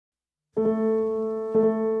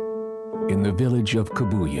In the village of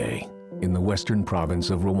Kabuye, in the western province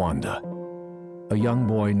of Rwanda, a young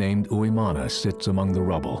boy named Uwimana sits among the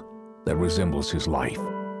rubble that resembles his life.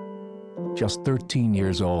 Just 13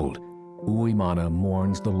 years old, Uwimana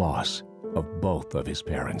mourns the loss of both of his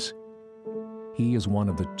parents. He is one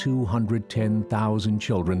of the 210,000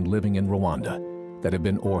 children living in Rwanda that have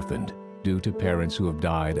been orphaned due to parents who have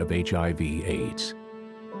died of HIV/AIDS.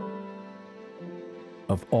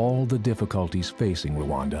 Of all the difficulties facing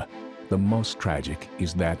Rwanda, the most tragic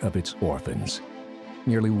is that of its orphans.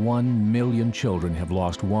 Nearly 1 million children have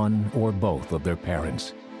lost one or both of their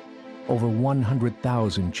parents. Over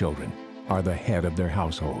 100,000 children are the head of their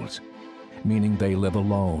households, meaning they live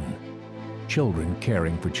alone. Children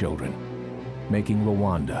caring for children, making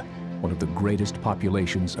Rwanda one of the greatest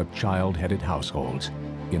populations of child-headed households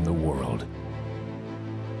in the world.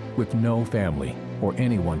 With no family or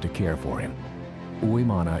anyone to care for him,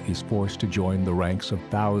 Uwimana is forced to join the ranks of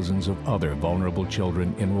thousands of other vulnerable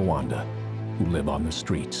children in Rwanda who live on the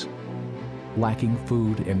streets. Lacking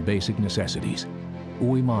food and basic necessities,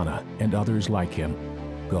 Uwimana and others like him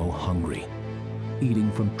go hungry,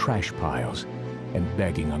 eating from trash piles and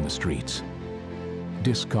begging on the streets.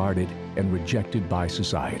 Discarded and rejected by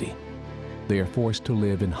society, they are forced to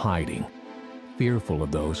live in hiding, fearful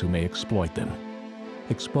of those who may exploit them.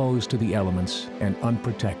 Exposed to the elements and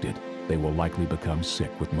unprotected, they will likely become sick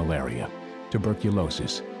with malaria,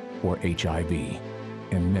 tuberculosis, or HIV,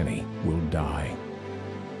 and many will die.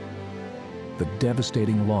 The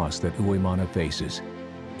devastating loss that Uwimana faces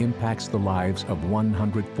impacts the lives of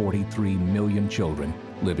 143 million children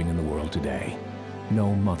living in the world today.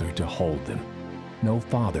 No mother to hold them, no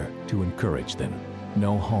father to encourage them,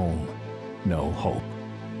 no home, no hope.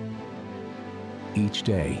 Each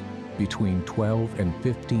day, between 12 and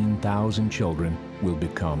 15,000 children will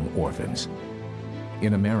become orphans.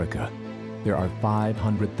 In America, there are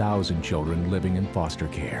 500,000 children living in foster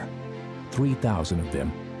care. 3,000 of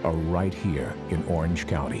them are right here in Orange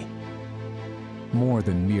County. More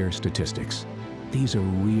than mere statistics, these are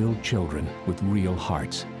real children with real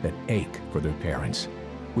hearts that ache for their parents,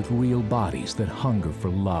 with real bodies that hunger for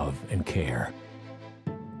love and care.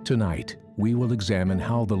 Tonight, we will examine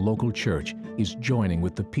how the local church is joining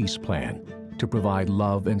with the peace plan to provide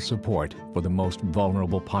love and support for the most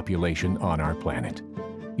vulnerable population on our planet.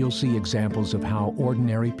 You'll see examples of how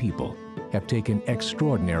ordinary people have taken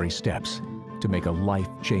extraordinary steps to make a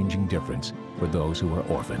life-changing difference for those who are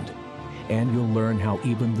orphaned. And you'll learn how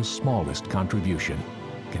even the smallest contribution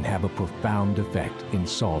can have a profound effect in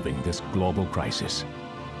solving this global crisis.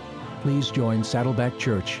 Please join Saddleback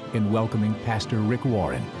Church in welcoming Pastor Rick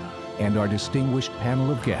Warren and our distinguished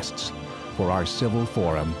panel of guests for our Civil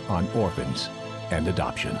Forum on Orphans and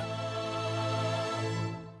Adoption.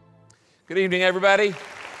 Good evening, everybody.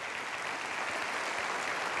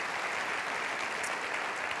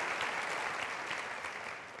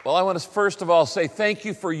 Well, I want to first of all say thank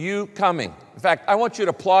you for you coming. In fact, I want you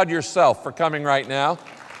to applaud yourself for coming right now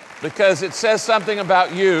because it says something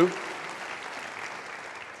about you.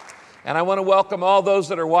 And I want to welcome all those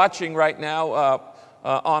that are watching right now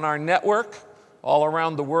on our network all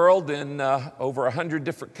around the world in over 100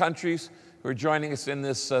 different countries who are joining us in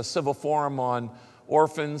this Civil Forum on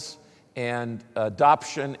orphans and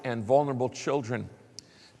adoption and vulnerable children.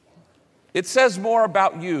 It says more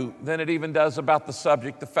about you than it even does about the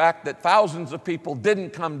subject, the fact that thousands of people didn't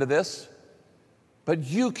come to this, but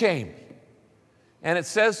you came. And it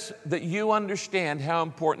says that you understand how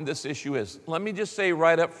important this issue is. Let me just say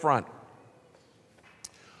right up front,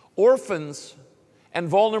 orphans and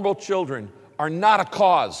vulnerable children are not a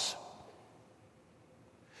cause.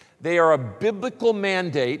 They are a biblical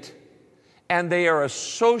mandate, and they are a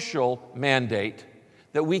social mandate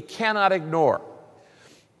that we cannot ignore.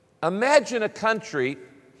 Imagine a country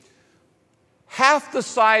half the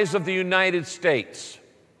size of the United States.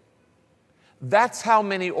 That's how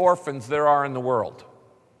many orphans there are in the world.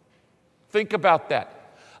 Think about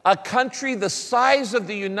that. A country the size of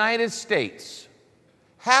the United States,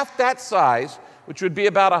 half that size, which would be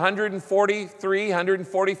about 143,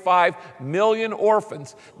 145 million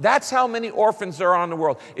orphans. That's how many orphans there are in the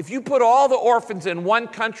world. If you put all the orphans in one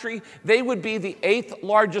country, they would be the 8th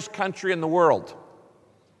largest country in the world.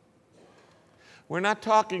 We're not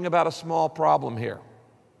talking about a small problem here.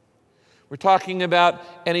 We're talking about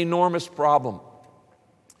an enormous problem.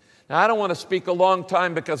 Now, I don't want to speak a long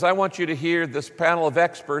time because I want you to hear this panel of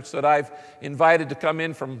experts that I've invited to come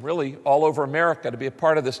in from really all over America to be a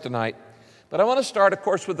part of this tonight. But I want to start, of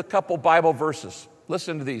course, with a couple Bible verses.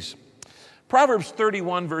 Listen to these. Proverbs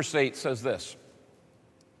 31, verse 8 says this: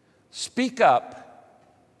 "Speak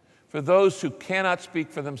up for those who cannot speak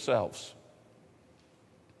for themselves.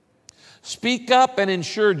 Speak up and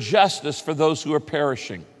ensure justice for those who are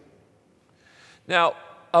perishing. Now,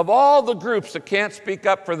 of all the groups that can't speak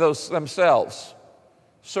up for themselves,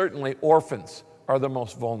 certainly orphans are the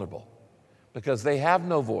most vulnerable because they have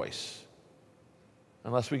no voice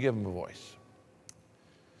unless we give them a voice.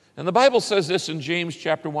 And the Bible says this in James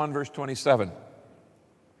chapter 1, verse 27.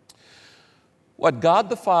 What God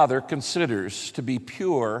the Father considers to be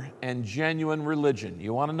pure and genuine religion.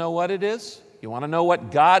 You want to know what it is? You want to know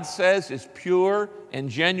what God says is pure and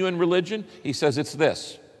genuine religion? He says it's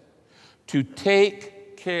this: to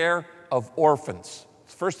take care of orphans.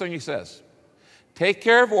 It's the first thing he says. Take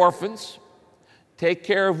care of orphans, take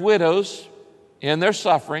care of widows in their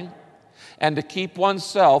suffering, and to keep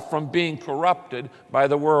oneself from being corrupted by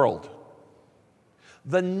the world.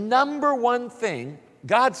 The number one thing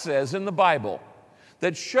God says in the Bible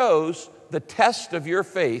that shows the test of your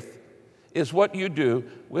faith is what you do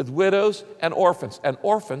with widows and orphans. And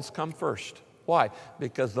orphans come first. Why?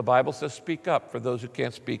 Because the Bible says speak up for those who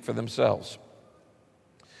can't speak for themselves.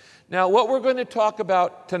 Now, what we're going to talk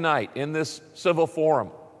about tonight in this civil forum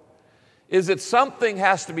is that something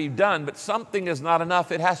has to be done, but something is not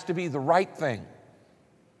enough. It has to be the right thing.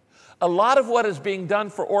 A lot of what is being done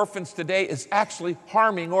for orphans today is actually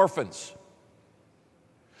harming orphans.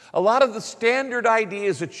 A lot of the standard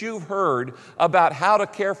ideas that you've heard about how to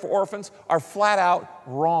care for orphans are flat out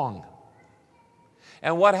wrong.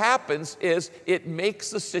 And what happens is it makes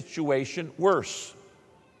the situation worse.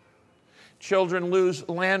 Children lose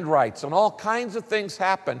land rights, and all kinds of things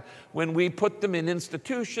happen when we put them in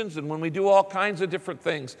institutions and when we do all kinds of different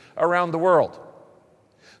things around the world.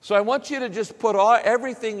 So I want you to just put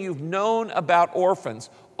everything you've known about orphans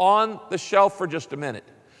on the shelf for just a minute,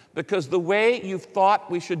 because the way you've thought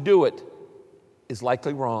we should do it is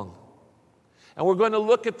likely wrong. And we're going to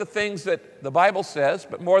look at the things that the Bible says,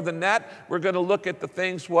 but more than that, we're going to look at the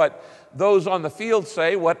things what those on the field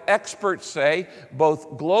say, what experts say,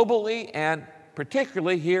 both globally and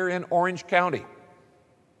particularly here in Orange County,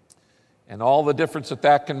 and all the difference that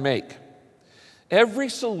that can make. Every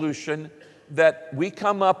solution that we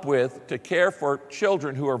come up with to care for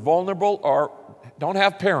children who are vulnerable or don't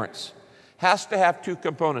have parents has to have two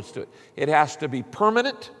components to it. It has to be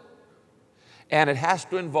permanent, and it has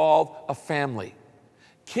to involve a family.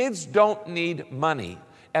 Kids don't need money,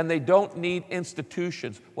 and they don't need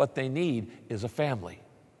institutions. What they need is a family.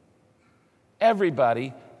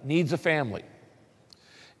 Everybody needs a family.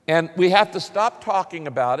 And we have to stop talking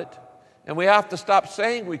about it, and we have to stop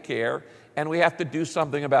saying we care, and we have to do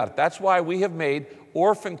something about it. That's why we have made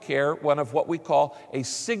orphan care one of what we call a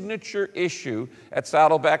signature issue at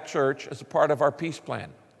Saddleback Church as a part of our peace plan.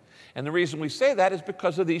 And the reason we say that is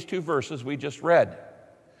because of these two verses we just read.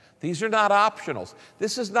 These are not optionals.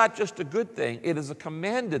 This is not just a good thing. It is a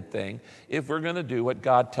commanded thing if we're going to do what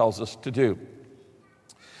God tells us to do.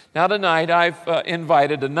 Now tonight I've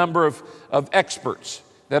invited a number of experts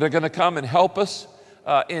that are going to come and help us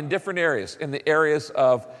in different areas, in the areas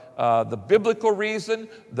of the biblical reason,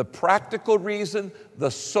 the practical reason, the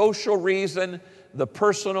social reason, the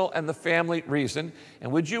personal and the family reason.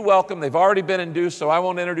 And would you welcome, they've already been introduced, so I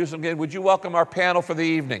won't introduce them again. Would you welcome our panel for the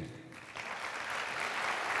evening?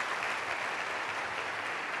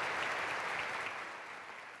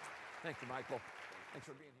 Thank you, Michael. Thanks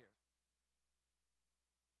for being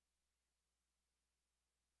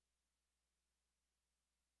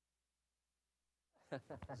here.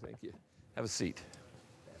 Thank you. Have a seat.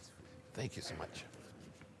 Thank you so much.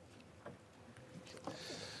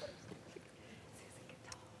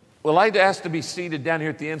 Well, I'd ask to be seated down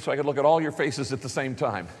here at the end so I could look at all your faces at the same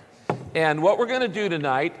time. And what we're going to do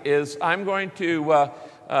tonight is I'm going to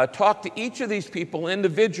talk to each of these people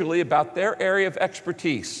individually about their area of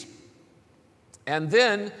expertise. And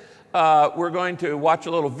then we're going to watch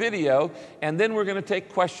a little video, and then we're going to take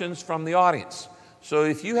questions from the audience. So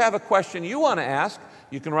if you have a question you want to ask,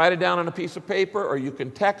 you can write it down on a piece of paper or you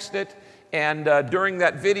can text it. And during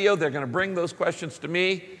that video, they're going to bring those questions to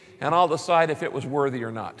me, and I'll decide if it was worthy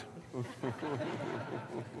or not.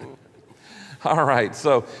 All right,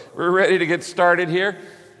 so we're ready to get started here.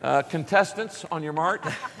 Contestants, on your mark.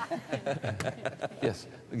 Yes,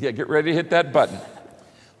 yeah, get ready to hit that button.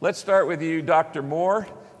 Let's start with you, Dr. Moore,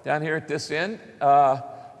 down here at this end.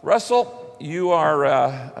 Russell, you are,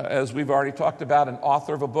 as we've already talked about, an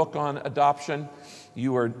author of a book on adoption.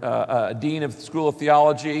 You are a dean of the School of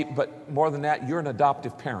Theology, but more than that, you're an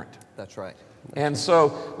adoptive parent. That's right. And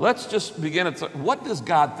so let's just begin at, what does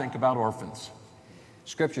God think about orphans?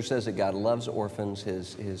 Scripture says that God loves orphans.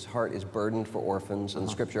 His heart is burdened for orphans. And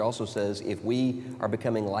Scripture also says if we are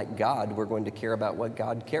becoming like God, we're going to care about what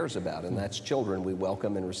God cares about, and that's children. We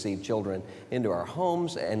welcome and receive children into our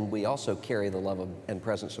homes, and we also carry the love and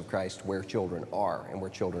presence of Christ where children are and where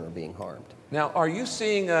children are being harmed. Now, are you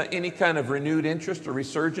seeing any kind of renewed interest or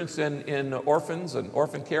resurgence in orphans and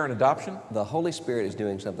orphan care and adoption? The Holy Spirit is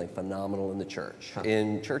doing something phenomenal in the church.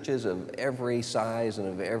 In churches of every size and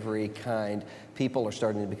of every kind, people are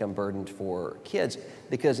starting to become burdened for kids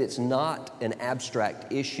because it's not an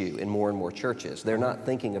abstract issue in more and more churches. They're not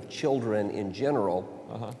thinking of children in general.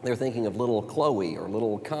 They're thinking of little Chloe or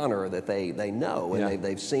little Connor that they know and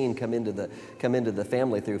they've seen come into the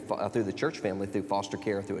family through the church family, through foster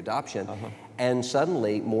care, through adoption. And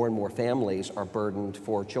suddenly more and more families are burdened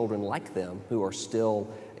for children like them who are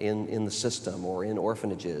still in the system or in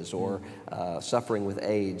orphanages or suffering with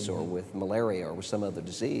AIDS or with malaria or with some other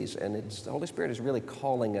disease. And the Holy Spirit is really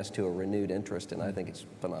calling us to a renewed interest, and I think it's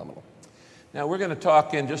phenomenal. Now, we're going to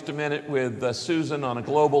talk in just a minute with Susan on a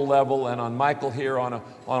global level and on Michael here on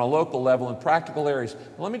a local level in practical areas.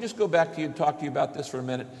 Let me just go back to you and talk to you about this for a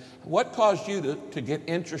minute. What caused you to get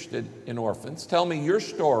interested in orphans? Tell me your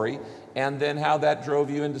story and then how that drove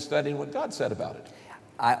you into studying what God said about it.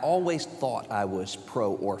 I always thought I was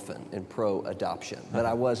pro-orphan and pro-adoption, but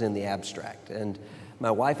I was in the abstract. And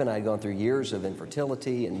my wife and I had gone through years of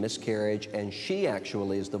infertility and miscarriage, and she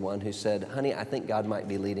actually is the one who said, honey, I think God might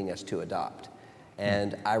be leading us to adopt.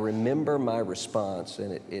 And I remember my response,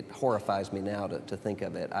 and it horrifies me now to think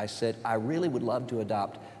of it. I said, I really would love to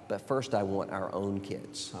adopt, but first I want our own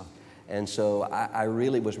kids. And so I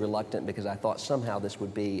really was reluctant because I thought somehow this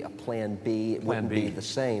would be a plan B. It wouldn't be the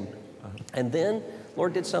same. And then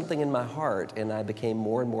Lord did something in my heart, and I became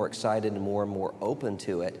more and more excited and more open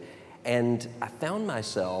to it. And I found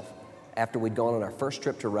myself, after we'd gone on our first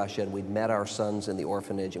trip to Russia and we'd met our sons in the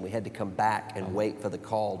orphanage and we had to come back and wait for the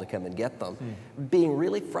call to come and get them, being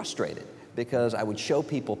really frustrated because I would show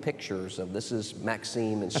people pictures of this is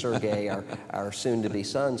Maxime and Sergei, our soon-to-be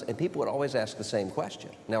sons, and people would always ask the same question.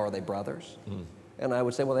 Now, are they brothers? And I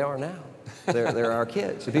would say, well, they are now. They're our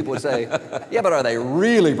kids. And people would say, yeah, but are they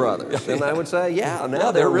really brothers? And I would say, yeah,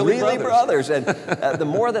 now they're really brothers. And the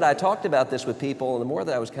more that I talked about this with people and the more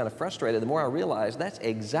that I was kind of frustrated, the more I realized that's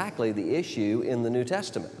exactly the issue in the New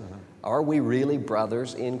Testament. Are we really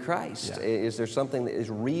brothers in Christ? Is there something that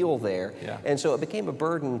is real there? And so it became a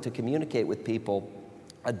burden to communicate with people.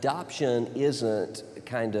 Adoption isn't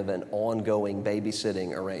kind of an ongoing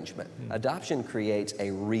babysitting arrangement. Adoption creates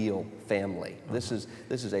a real family. This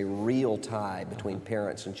is a real tie between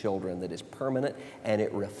parents and children that is permanent, and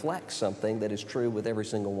it reflects something that is true with every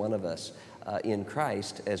single one of us in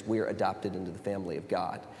Christ as we're adopted into the family of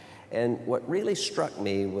God. And what really struck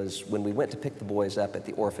me was when we went to pick the boys up at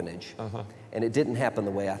the orphanage, and it didn't happen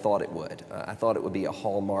the way I thought it would. I thought it would be a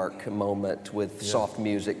Hallmark moment with soft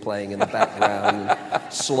music playing in the background,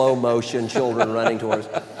 and slow motion, children running towards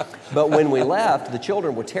us. But when we left, the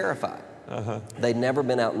children were terrified. They'd never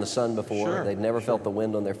been out in the sun before. They'd never felt the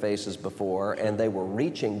wind on their faces before, and they were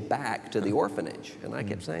reaching back to the orphanage. And I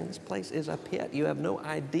kept saying, this place is a pit. You have no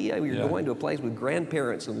idea. You're going to a place with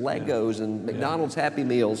grandparents and Legos and McDonald's Happy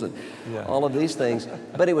Meals and all of these things.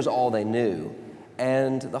 But it was all they knew.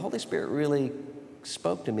 And the Holy Spirit really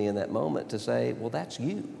spoke to me in that moment to say, well, that's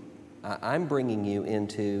you. I'm bringing you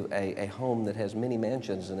into a home that has many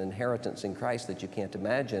mansions and inheritance in Christ that you can't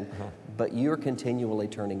imagine, but you're continually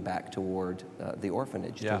turning back toward the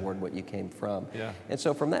orphanage, toward what you came from. And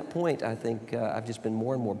so from that point, I think I've just been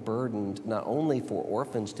more and more burdened, not only for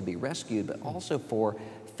orphans to be rescued, but also for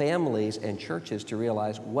families and churches to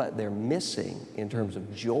realize what they're missing in terms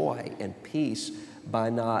of joy and peace by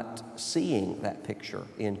not seeing that picture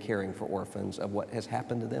in caring for orphans of what has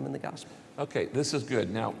happened to them in the gospel. Okay, this is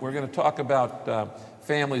good. Now, we're going to talk about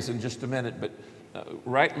families in just a minute,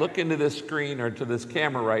 but look into this screen or to this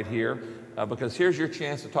camera right here, because here's your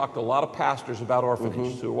chance to talk to a lot of pastors about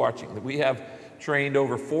orphanages who are watching. We have trained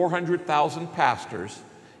over 400,000 pastors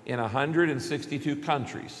in 162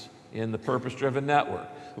 countries in the Purpose-Driven Network.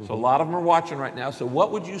 So a lot of them are watching right now. So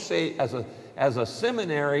what would you say as a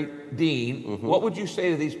seminary dean, what would you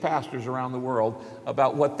say to these pastors around the world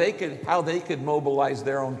about how they could mobilize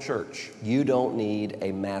their own church? You don't need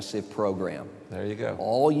a massive program. There you go.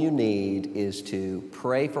 All you need is to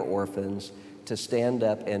pray for orphans, to stand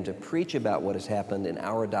up and to preach about what has happened in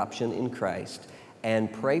our adoption in Christ,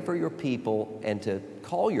 and pray for your people and to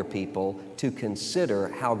call your people to consider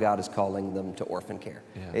how God is calling them to orphan care.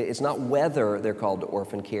 It's not whether they're called to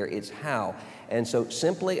orphan care, it's how. And so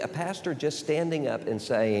simply a pastor just standing up and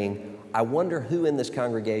saying, I wonder who in this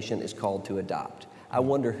congregation is called to adopt. I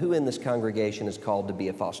wonder who in this congregation is called to be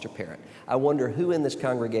a foster parent. I wonder who in this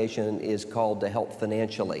congregation is called to help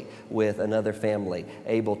financially with another family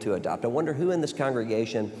able to adopt. I wonder who in this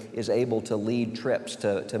congregation is able to lead trips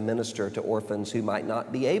to minister to orphans who might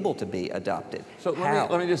not be able to be adopted. So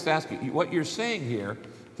let me just ask you, what you're saying here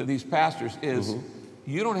to these pastors is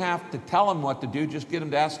you don't have to tell them what to do, just get them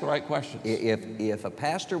to ask the right questions. If a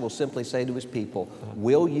pastor will simply say to his people,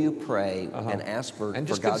 will you pray and ask for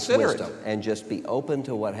God's wisdom and just be open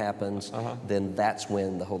to what happens, then that's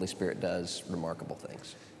when the Holy Spirit does remarkable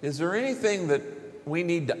things. Is there anything that we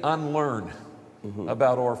need to unlearn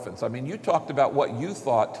about orphans? I mean, you talked about what you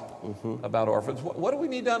thought about orphans. What do we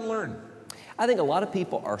need to unlearn? I think a lot of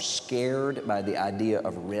people are scared by the idea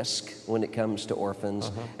of risk when it comes to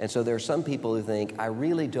orphans. And so there are some people who think, I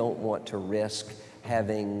really don't want to risk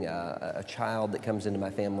having a child that comes into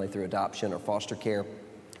my family through adoption or foster care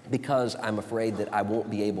because I'm afraid that I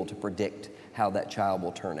won't be able to predict how that child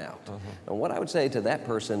will turn out. And what I would say to that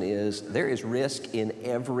person is there is risk in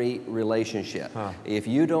every relationship. If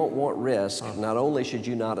you don't want risk, not only should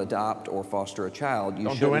you not adopt or foster a child,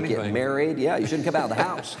 you shouldn't get married. Yeah, you shouldn't come out of the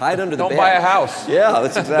house. Hide under the bed. Don't buy a house. Yeah,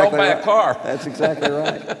 that's exactly right. Don't buy a car. That's exactly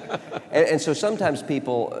right. And so sometimes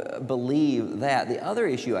people believe that. The other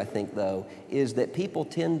issue, I think, though, is that people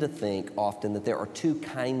tend to think often that there are two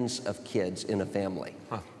kinds of kids in a family.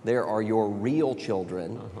 There are your real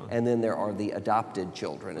children, and then there are the adopted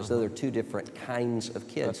children, as though they're two different kinds of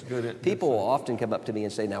kids. That's good. People will often come up to me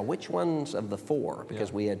and say, now, which ones of the four,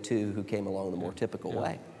 because we had two who came along the more typical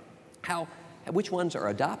way, which ones are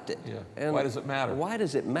adopted? And why does it matter? Why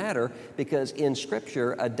does it matter? Because in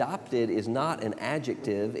Scripture, adopted is not an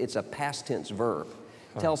adjective, it's a past tense verb.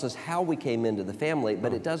 It tells us how we came into the family,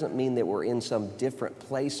 but it doesn't mean that we're in some different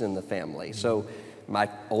place in the family. So my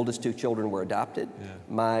oldest two children were adopted.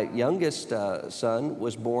 My youngest son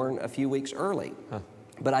was born a few weeks early.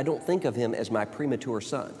 But I don't think of him as my premature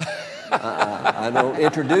son. I don't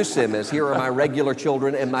introduce him as here are my regular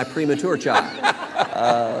children and my premature child.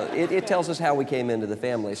 It tells us how we came into the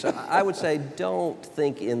family. So I would say don't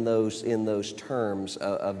think in those terms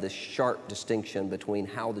of this sharp distinction between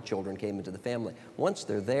how the children came into the family. Once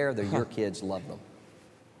they're there, they're your kids, love them.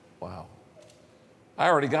 Wow. I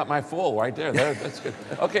already got my full right there. That's good.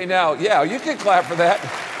 Okay, now, you can clap for that.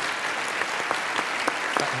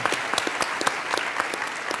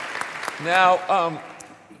 Now,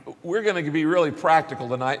 we're going to be really practical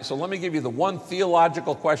tonight, so let me give you the one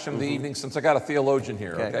theological question of the evening since I got a theologian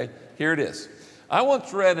here, okay? Here it is. I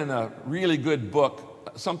once read in a really good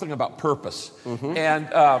book something about purpose. And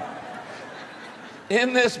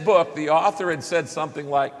in this book, the author had said something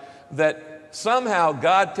like that somehow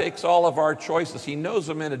God takes all of our choices, He knows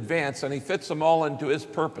them in advance, and He fits them all into His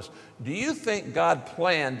purpose. Do you think God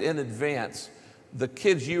planned in advance the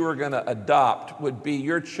kids you were going to adopt would be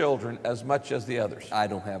your children as much as the others? I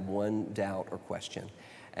don't have one doubt or question.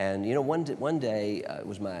 And you know, one day it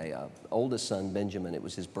was my oldest son, Benjamin, it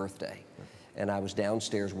was his birthday. And I was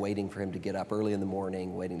downstairs waiting for him to get up early in the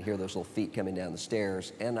morning, waiting to hear those little feet coming down the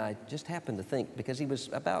stairs. And I just happened to think, because he was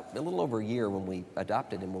about a little over a year when we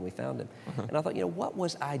adopted him, when we found him. And I thought, you know, what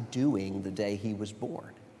was I doing the day he was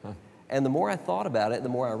born? And the more I thought about it, the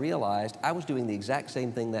more I realized I was doing the exact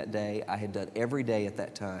same thing that day I had done every day at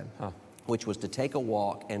that time, which was to take a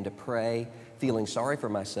walk and to pray, feeling sorry for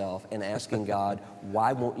myself and asking God,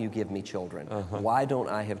 why won't you give me children? Why don't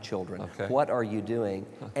I have children? What are you doing?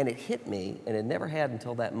 And it hit me, and it never had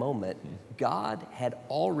until that moment, God had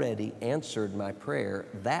already answered my prayer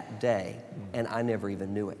that day, and I never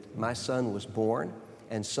even knew it. My son was born,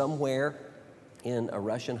 and somewhere in a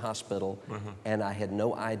Russian hospital, and I had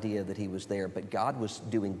no idea that he was there, but God was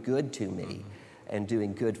doing good to me and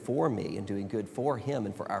doing good for me and doing good for him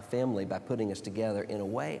and for our family by putting us together in a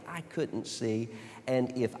way I couldn't see.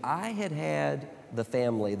 And if I had had the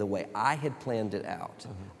family the way I had planned it out,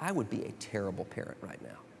 I would be a terrible parent right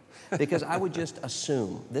now. Because I would just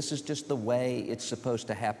assume this is just the way it's supposed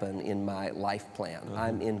to happen in my life plan.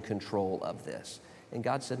 I'm in control of this. And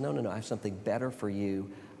God said, no, I have something better for you.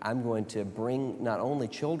 I'm going to bring not only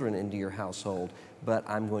children into your household, but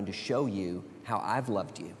I'm going to show you how I've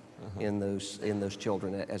loved you in those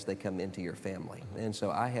children as they come into your family. And so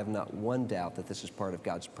I have not one doubt that this is part of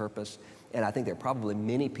God's purpose. And I think there are probably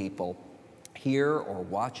many people here or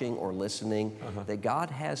watching or listening that God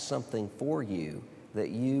has something for you that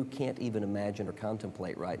you can't even imagine or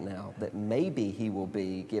contemplate right now, that maybe He will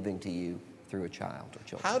be giving to you through a child or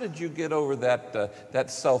children. How did you get over that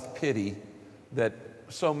self-pity that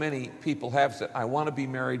so many people have said, I want to be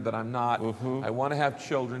married, but I'm not. I want to have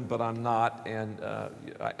children, but I'm not. And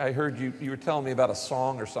I heard you were telling me about a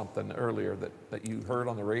song or something earlier that you heard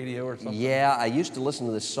on the radio or something. Yeah, I used to listen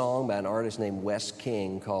to this song by an artist named Wes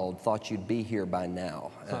King called Thought You'd Be Here by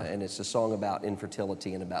Now. And it's a song about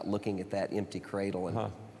infertility and about looking at that empty cradle.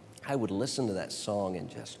 And I would listen to that song and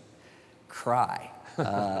just cry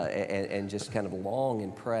and just kind of long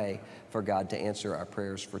and pray for God to answer our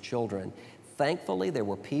prayers for children. Thankfully, there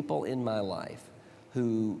were people in my life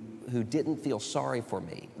who didn't feel sorry for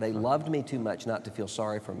me. They loved me too much not to feel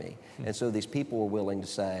sorry for me. And so these people were willing to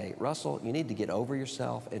say, Russell, you need to get over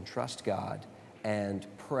yourself and trust God and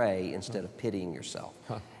pray instead of pitying yourself.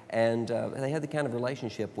 And they had the kind of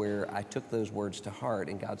relationship where I took those words to heart,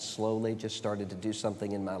 and God slowly just started to do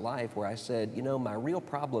something in my life where I said, you know, my real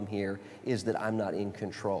problem here is that I'm not in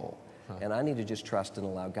control. And I need to just trust and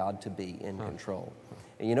allow God to be in control.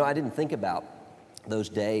 And you know, I didn't think about those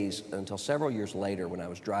days until several years later when I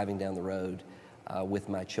was driving down the road with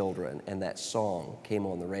my children, and that song came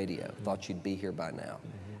on the radio, Thought You'd Be Here by Now.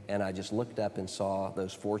 And I just looked up and saw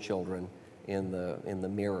those 4 children in the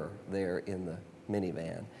mirror there in the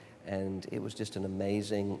minivan. And it was just an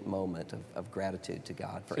amazing moment of gratitude to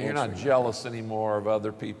God for answering. So you're not jealous anymore of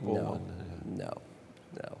other people? No.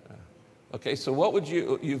 Okay, so what would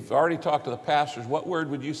you've already talked to the pastors, what word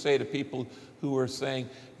would you say to people who are saying,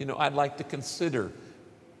 you know, I'd like to consider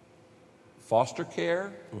foster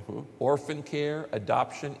care, orphan care,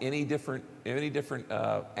 adoption, any different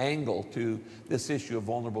angle to this issue of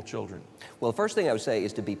vulnerable children? Well, the first thing I would say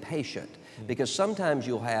is to be patient, because sometimes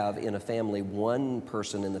you'll have in a family one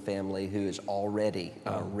person in the family who is already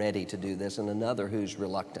ready to do this and another who's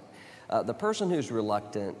reluctant. The person who's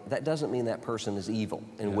reluctant, that doesn't mean that person is evil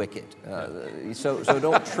and wicked. So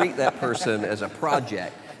don't treat that person as a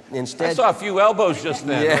project. Instead, I saw a few elbows just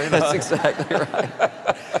then. Yeah, that's exactly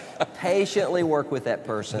right. Patiently work with that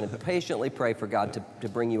person and patiently pray for God to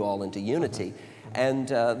bring you all into unity. And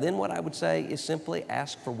then what I would say is simply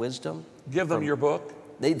ask for wisdom. Give them your book.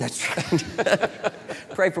 That's right.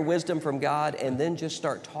 Pray for wisdom from God, and then just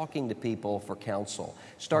start talking to people for counsel.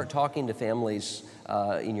 Start talking to families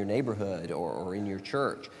in your neighborhood or in your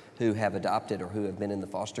church who have adopted or who have been in the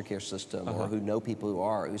foster care system or who know people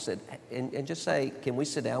who said, and just say, can we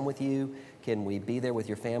sit down with you? Can we be there with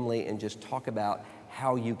your family and just talk about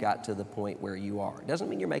how you got to the point where you are? It doesn't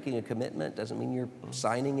mean you're making a commitment, doesn't mean you're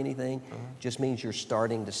signing anything, just means you're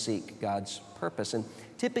starting to seek God's purpose. And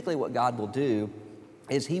typically what God will do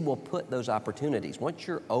is He will put those opportunities. Once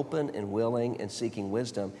you're open and willing and seeking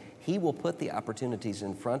wisdom, He will put the opportunities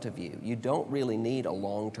in front of you. You don't really need a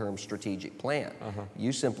long-term strategic plan.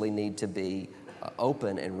 You simply need to be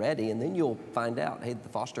open and ready, and then you'll find out, hey, the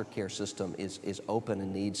foster care system is open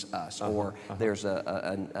and needs us, or there's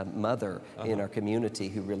a mother in our community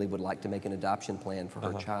who really would like to make an adoption plan for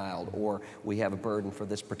her child, or we have a burden for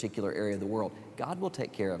this particular area of the world. God will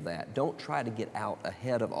take care of that. Don't try to get out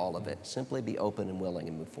ahead of all of it. Simply be open and willing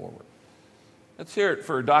and move forward. Let's hear it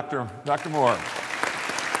for Dr. Moore.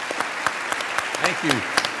 Thank you.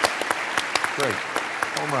 Great.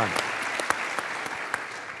 Home run.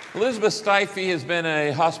 Elizabeth Steife has been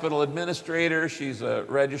a hospital administrator. She's a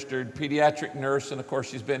registered pediatric nurse, and of course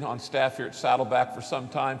she's been on staff here at Saddleback for some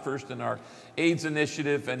time, first in our AIDS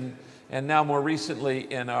initiative and now more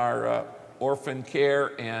recently in our orphan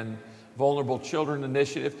care and vulnerable children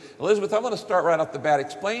initiative. Elizabeth, I'm going to start right off the bat.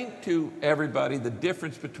 Explain to everybody the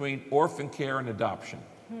difference between orphan care and adoption.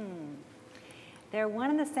 They're one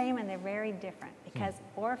and the same, and they're very different, because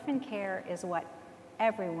orphan care is what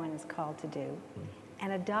everyone is called to do.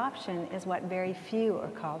 And adoption is what very few are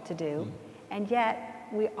called to do. And yet,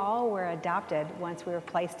 we all were adopted once we were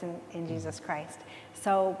placed in Jesus Christ.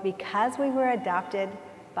 So because we were adopted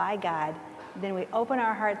by God, then we open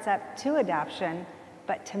our hearts up to adoption.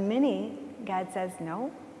 But to many, God says,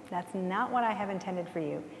 no, that's not what I have intended for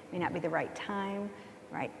you. It may not be the right time,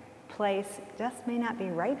 right place, just may not be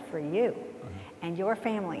right for you and your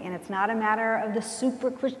family. And it's not a matter of the super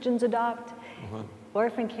Christians adopt.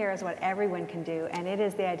 Orphan care is what everyone can do, and it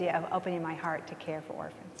is the idea of opening my heart to care for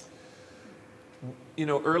orphans. You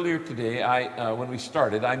know, earlier today, when we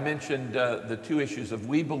started, I mentioned the two issues of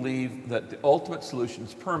we believe that the ultimate solution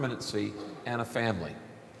is permanency and a family.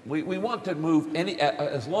 We want to move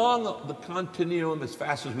as long the continuum as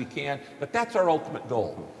fast as we can, but that's our ultimate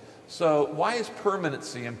goal. So why is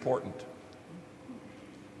permanency important?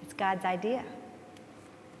 It's God's idea.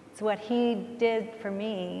 It's what He did for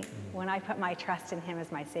me when I put my trust in Him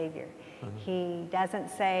as my Savior. He doesn't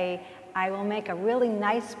say, I will make a really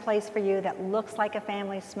nice place for you that looks like a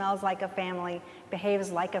family, smells like a family,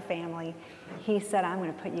 behaves like a family. He said, I'm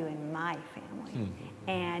going to put you in my family.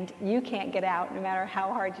 and you can't get out no matter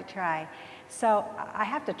how hard you try. So I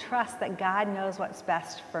have to trust that God knows what's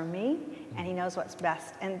best for me, and He knows what's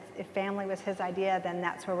best. And if family was His idea, then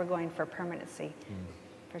that's where we're going for permanency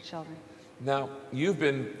for children. Now, you've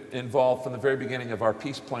been involved from the very beginning of our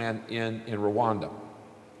peace plan in Rwanda.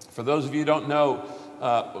 For those of you who don't know,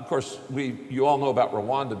 of course, you all know about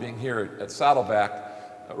Rwanda being here at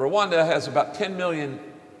Saddleback. Rwanda has about 10 million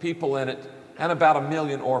people in it and about 1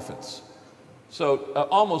 million orphans. So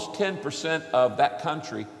almost 10% of that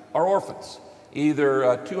country are orphans,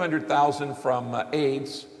 either 200,000 from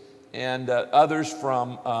AIDS and others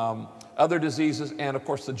from other diseases, and of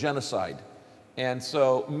course the genocide. And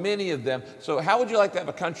so many of them, so how would you like to have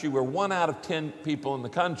a country where 1 out of 10 people in the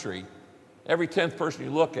country, every 10th person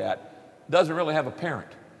you look at, doesn't really have a parent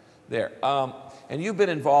there? And you've been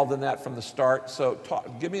involved in that from the start, so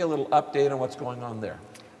give me a little update on what's going on there.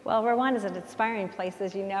 Well, Rwanda is an inspiring place,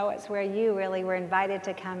 as you know. It's where you really were invited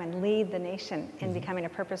to come and lead the nation in becoming a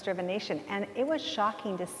purpose-driven nation. And it was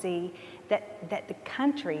shocking to see that the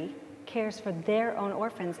country cares for their own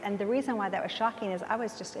orphans. And the reason why that was shocking is I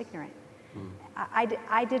was just ignorant.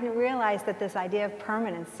 I didn't realize that this idea of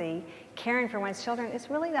permanency, caring for one's children, is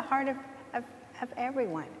really the heart of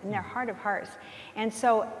everyone, in their heart of hearts. And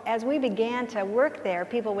so as we began to work there,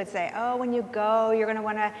 people would say, oh, when you go, you're going to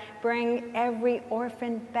want to bring every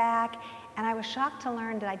orphan back. And I was shocked to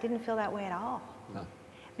learn that I didn't feel that way at all. No.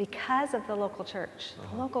 Because of the local church.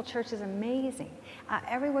 The local church is amazing.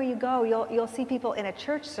 Everywhere you go, you'll see people in a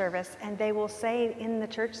church service, and they will say in the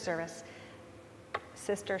church service,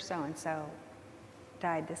 Sister so-and-so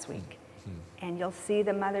died this week. And you'll see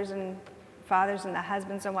the mothers and fathers and the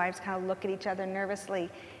husbands and wives kind of look at each other nervously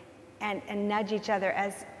and nudge each other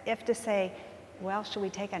as if to say, well, should we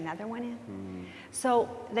take another one in? So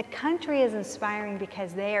the country is inspiring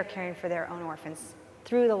because they are caring for their own orphans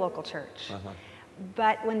through the local church.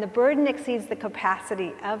 But when the burden exceeds the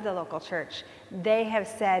capacity of the local church, they have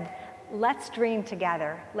said, let's dream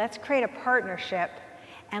together, let's create a partnership,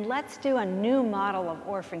 and let's do a new model of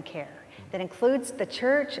orphan care that includes the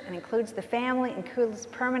church and includes the family, includes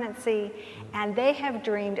permanency, and they have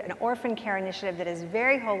dreamed an orphan care initiative that is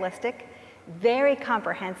very holistic, very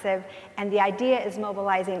comprehensive, and the idea is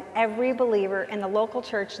mobilizing every believer in the local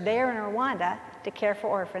church there in Rwanda to care for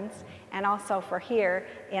orphans, and also for here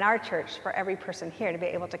in our church, for every person here to be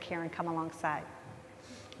able to care and come alongside.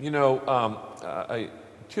 You know,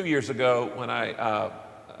 2 years ago when I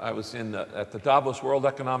was at the Davos World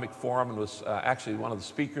Economic Forum and was actually one of the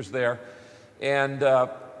speakers there. And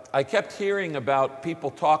I kept hearing about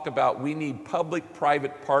people talk about we need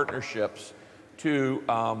public-private partnerships to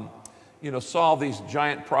solve these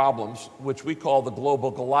giant problems, which we call the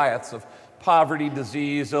global Goliaths of poverty,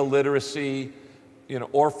 disease, illiteracy,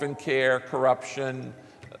 orphan care, corruption,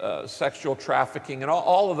 sexual trafficking, and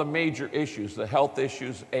all of the major issues, the health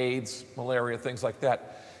issues, AIDS, malaria, things like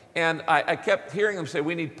that. And I kept hearing them say,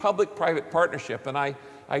 we need public-private partnership. And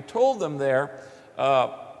I told them there,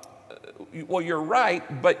 well, you're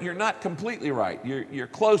right, but you're not completely right. You're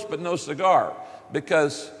close, but no cigar,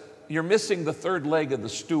 because you're missing the third leg of the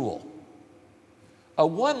stool. A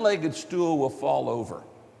one-legged stool will fall over.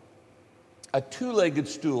 A two-legged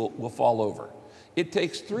stool will fall over. It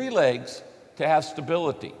takes 3 legs to have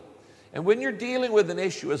stability. And when you're dealing with an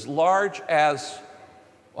issue as large as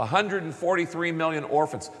 143 million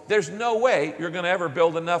orphans, there's no way you're going to ever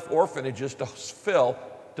build enough orphanages to fill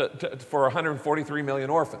for 143 million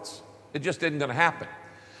orphans. It just isn't going to happen.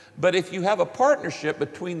 But if you have a partnership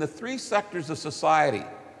between the 3 sectors of society,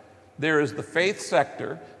 there is the faith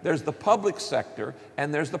sector, there's the public sector,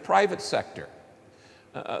 and there's the private sector.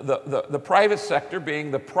 The private sector,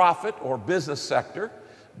 being the profit or business sector,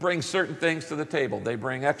 brings certain things to the table. They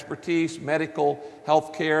bring expertise, medical,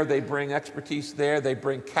 health care, they bring expertise there, they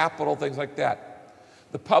bring capital, things like that.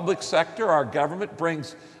 The public sector, our government,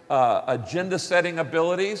 brings agenda-setting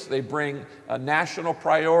abilities, they bring national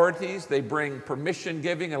priorities, they bring permission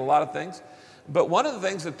giving and a lot of things. But one of the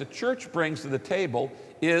things that the church brings to the table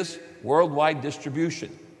is worldwide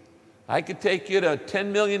distribution. I could take you to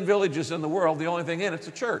 10 million villages in the world, the only thing in it's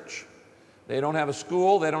a church. They don't have a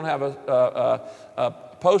school, they don't have a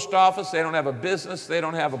post office, they don't have a business, they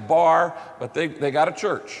don't have a bar, but they got a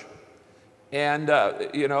church. And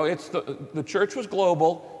it's the church was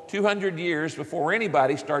global 200 years before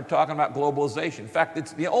anybody started talking about globalization. In fact,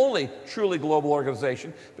 it's the only truly global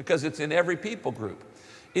organization because it's in every people group.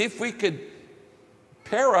 If we could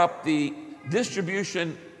pair up the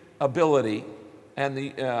distribution ability and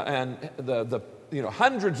the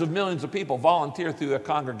hundreds of millions of people volunteer through a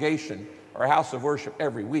congregation or a house of worship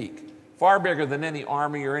every week, far bigger than any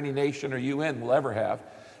army or any nation or UN will ever have,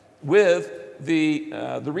 with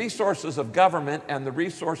the resources of government and the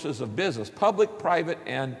resources of business, public, private,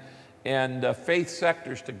 and faith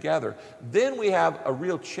sectors together, then we have a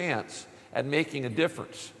real chance at making a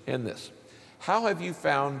difference in this. How have you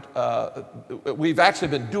found, we've actually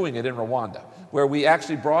been doing it in Rwanda, where we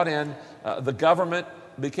actually brought in, the government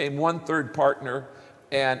became 1/3 partner,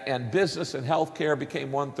 and business and healthcare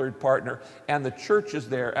became 1/3 partner, and the churches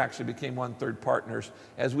there actually became 1/3 partners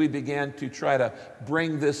as we began to try to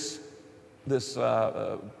bring this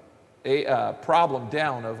problem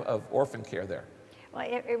down of orphan care there. Well,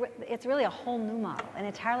 it's really a whole new model, an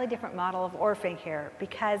entirely different model of orphan care,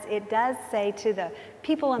 because it does say to the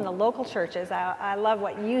people in the local churches, I love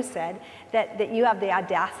what you said, that you have the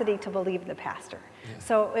audacity to believe the pastor. Yeah.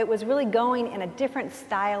 So it was really going in a different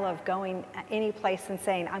style of going any place and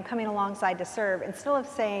saying, I'm coming alongside to serve, instead of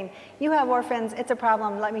saying, you have orphans, it's a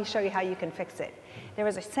problem, let me show you how you can fix it. There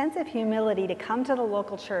was a sense of humility to come to the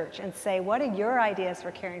local church and say, what are your ideas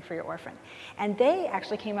for caring for your orphan? And they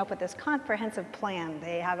actually came up with this comprehensive plan.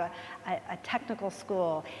 They have a technical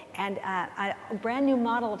school and a brand new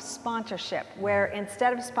model of sponsorship, where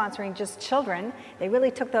instead of sponsoring just children, they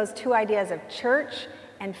really took those two ideas of church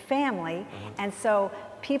and family. And so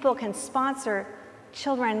people can sponsor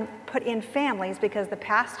children put in families because the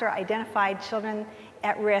pastor identified children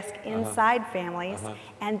at risk inside families,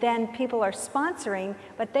 and then people are sponsoring,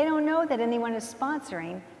 but they don't know that anyone is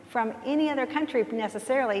sponsoring from any other country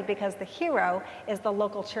necessarily, because the hero is the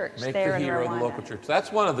local church there in Rwanda. Make the hero the local church.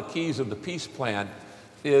 That's one of the keys of the peace plan,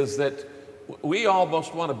 is that we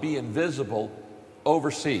almost want to be invisible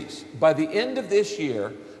overseas. By the end of this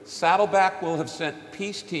year, Saddleback will have sent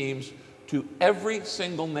peace teams to every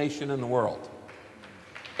single nation in the world.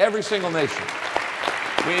 Every single nation.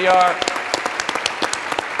 We are...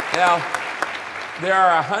 Now, there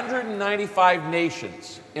are 195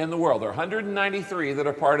 nations in the world. There are 193 that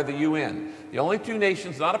are part of the UN. The only two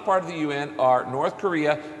nations not a part of the UN are North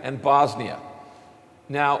Korea and Bosnia.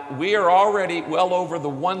 Now, we are already well over the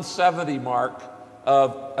 170 mark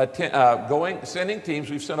of sending teams.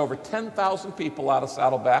 We've sent over 10,000 people out of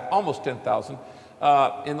Saddleback, almost 10,000,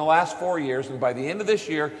 in the last 4 years. And by the end of this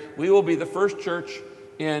year, we will be the first church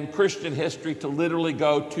in Christian history to literally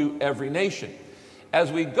go to every nation. As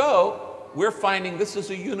we go, we're finding this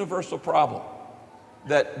is a universal problem,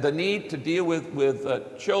 that the need to deal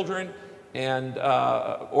with children and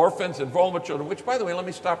orphans and vulnerable children, which, by the way, let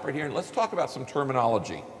me stop right here and let's talk about some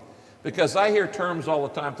terminology, because I hear terms all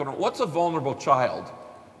the time. What's a vulnerable child?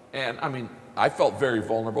 And I mean, I felt very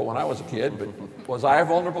vulnerable when I was a kid, but was I a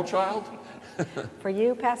vulnerable child? For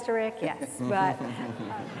you, Pastor Rick, yes. But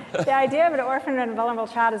the idea of an orphan and a vulnerable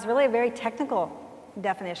child is really a very technical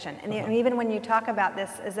definition. And even when you talk about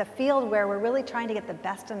this as a field where we're really trying to get the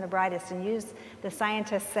best and the brightest and use the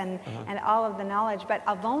scientists and all of the knowledge, but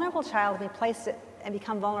a vulnerable child will be placed and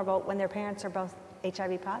become vulnerable when their parents are both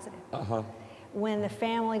HIV positive. When the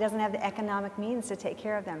family doesn't have the economic means to take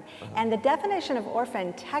care of them. And the definition of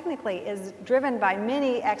orphan technically is driven by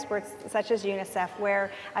many experts such as UNICEF,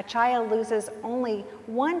 where a child loses only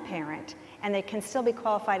one parent and they can still be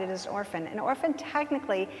qualified as an orphan. An orphan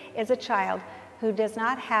technically is a child who does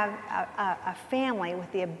not have a family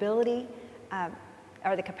with the ability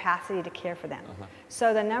or the capacity to care for them.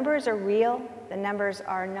 So the numbers are real, the numbers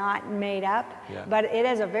are not made up, but it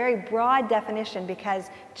is a very broad definition, because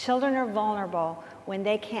children are vulnerable when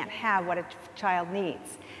they can't have what a child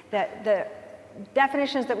needs. The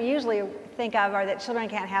definitions that we usually think of are that children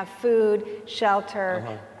can't have food,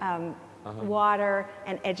 shelter, water,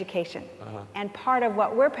 and education. And part of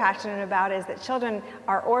what we're passionate about is that children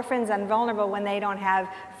are orphans and vulnerable when they don't have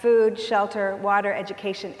food, shelter, water,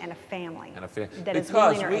 education, and a family.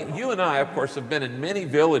 Because you and I, of course, have been in many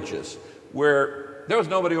villages where there was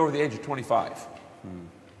nobody over the age of 25.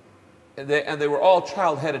 And they were all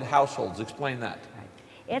child-headed households. Explain that.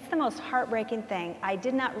 It's the most heartbreaking thing. I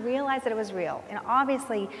did not realize that it was real. And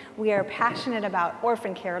obviously, we are passionate about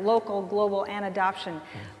orphan care, local, global, and adoption.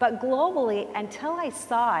 But globally, until I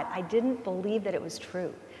saw it, I didn't believe that it was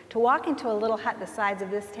true. To walk into a little hut the size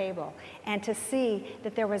of this table and to see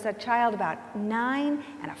that there was a child about 9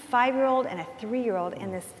 and a 5-year-old and a 3-year-old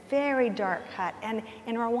in this very dark hut. And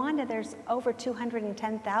in Rwanda, there's over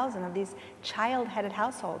 210,000 of these child-headed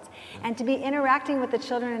households. And to be interacting with the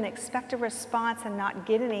children and expect a response and not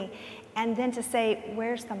get any, and then to say,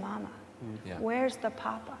 where's the mama? Where's the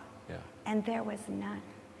papa? And there was none.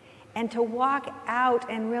 And to walk out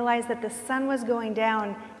and realize that the sun was going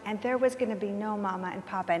down and there was going to be no mama and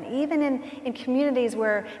papa. And even in communities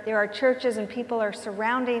where there are churches and people are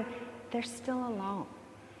surrounding, they're still alone.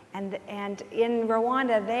 And in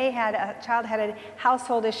Rwanda, they had a child-headed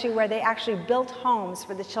household issue where they actually built homes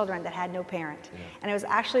for the children that had no parent. Yeah. And it was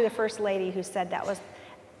actually the First Lady who said that was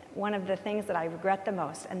one of the things that I regret the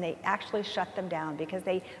most, and they actually shut them down because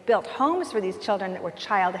they built homes for these children that were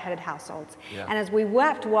child-headed households. Yeah. And as we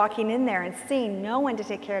wept walking in there and seeing no one to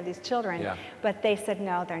take care of these children, yeah. but they said,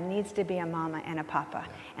 no, there needs to be a mama and a papa.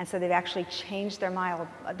 Yeah. And so they've actually changed their model,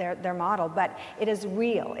 but it is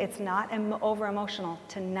real. It's not over-emotional.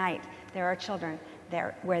 Tonight, there are children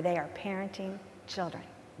there where they are parenting children.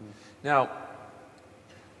 Now,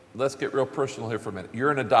 let's get real personal here for a minute.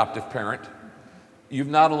 You're an adoptive parent. You've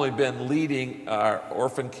not only been leading our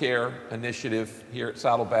orphan care initiative here at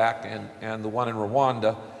Saddleback and the one in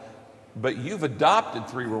Rwanda, but you've adopted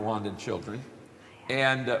 3 Rwandan children.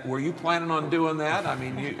 And were you planning on doing that? I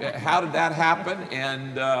mean, how did that happen?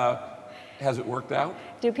 And has it worked out?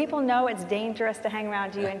 Do people know it's dangerous to hang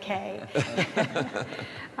around UNK?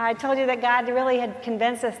 I told you that God really had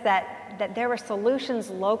convinced us that there were solutions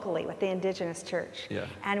locally with the indigenous church. Yeah.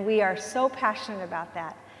 And we are so passionate about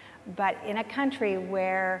that. But in a country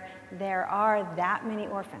where there are that many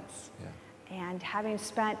orphans, yeah. and having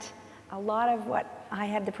spent a lot of what I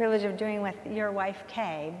had the privilege of doing with your wife,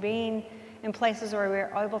 Kay, being in places where we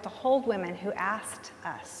were able to hold women who asked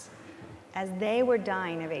us, as they were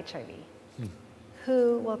dying of HIV,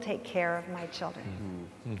 who will take care of my children?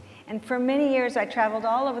 And for many years, I traveled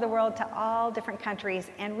all over the world to all different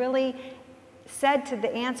countries and really said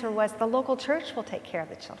the answer was the local church will take care of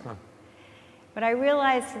the children. But I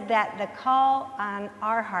realized that the call on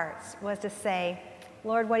our hearts was to say,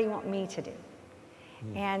 Lord, what do you want me to do?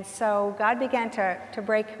 And so God began to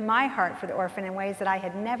break my heart for the orphan in ways that I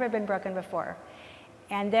had never been broken before.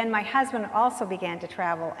 And then my husband also began to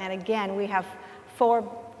travel. And again, we have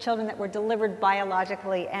 4 children that were delivered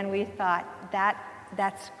biologically, and we thought,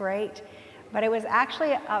 that's great. But it was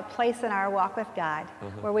actually a place in our walk with God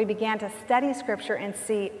where we began to study Scripture and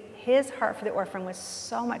see His heart for the orphan was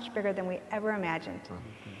so much bigger than we ever imagined.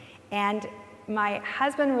 And my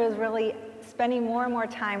husband was really spending more and more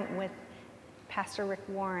time with Pastor Rick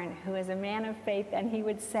Warren, who is a man of faith, and he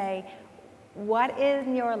would say, what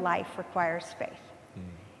in your life requires faith?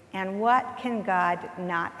 And what can God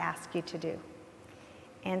not ask you to do?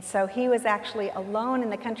 And so he was actually alone in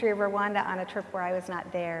the country of Rwanda on a trip where I was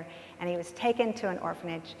not there, and he was taken to an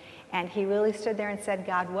orphanage, and he really stood there and said,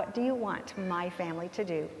 God, what do you want my family to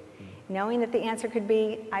do? Knowing that the answer could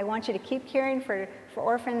be, I want you to keep caring for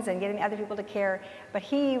orphans and getting other people to care. But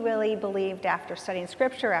he really believed, after studying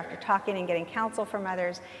Scripture, after talking and getting counsel from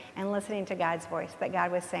others, and listening to God's voice, that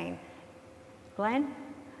God was saying, Glenn,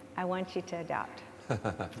 I want you to adopt.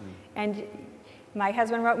 And my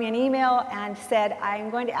husband wrote me an email and said, I'm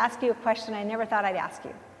going to ask you a question I never thought I'd ask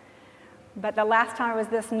you. But the last time I was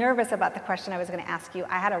this nervous about the question I was going to ask you,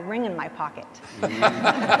 I had a ring in my pocket.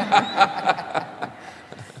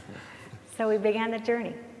 So we began the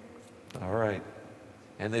journey. All right.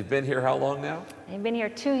 And they've been here how long now? They've been here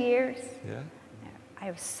 2 years. Yeah. I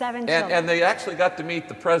have 7 children. And they actually got to meet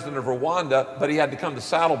the president of Rwanda, but he had to come to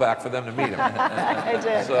Saddleback for them to meet him. I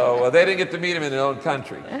did. So they didn't get to meet him in their own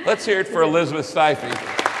country. Let's hear it for Elizabeth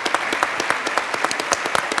Steife.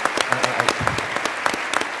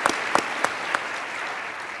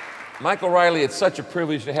 Michael Riley, it's such a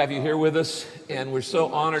privilege to have you here with us, and we're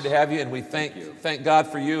so honored to have you, and we thank God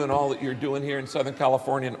for you and all that you're doing here in Southern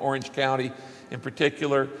California and Orange County in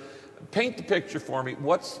particular. Paint the picture for me.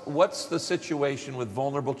 What's the situation with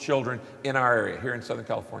vulnerable children in our area here in Southern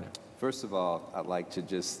California? First of all, I'd like to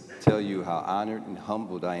just tell you how honored and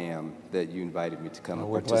humbled I am that you invited me to come and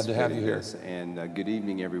participate. We're glad to have you here. And good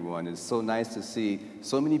evening, everyone. It's so nice to see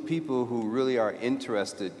so many people who really are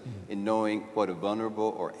interested in knowing what a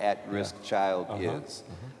vulnerable or at-risk child is.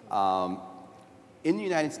 In the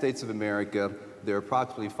United States of America, there are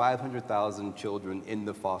approximately 500,000 children in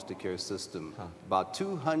the foster care system. About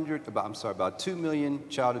 2 million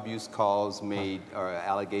child abuse calls made or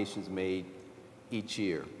allegations made each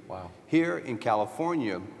year. Wow. Here in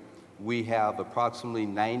California, we have approximately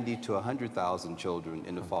 90 to 100,000 children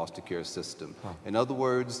in the foster care system. In other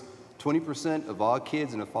words, 20% of all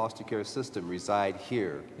kids in the foster care system reside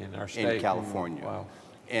here in our state, in California. Wow.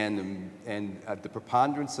 And the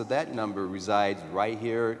preponderance of that number resides right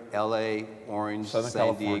here, LA, Orange,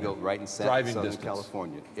 San Diego, right in Southern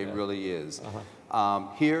California. It really is.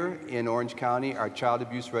 Here in Orange County, our Child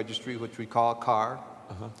Abuse Registry, which we call CAR,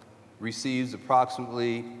 receives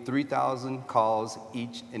approximately 3,000 calls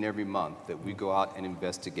each and every month that we go out and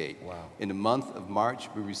investigate. Wow. In the month of March,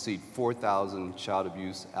 we received 4,000 child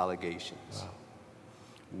abuse allegations. Wow.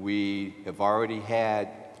 We have already had,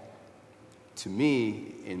 to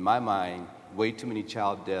me, in my mind, way too many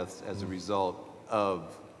child deaths as a result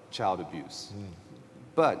of child abuse.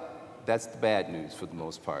 But that's the bad news for the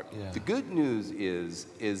most part. Yeah. The good news is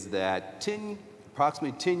that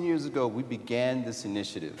approximately 10 years ago, we began this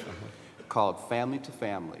initiative called Family to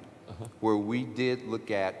Family, where we did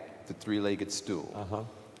look at the three-legged stool.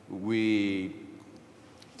 We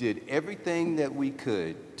did everything that we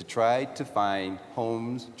could to try to find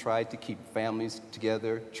homes, try to keep families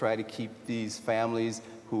together, try to keep these families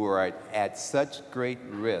who are at such great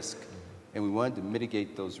risk, and we wanted to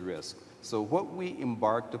mitigate those risks. So what we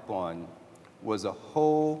embarked upon was a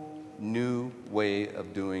whole new way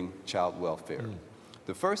of doing child welfare.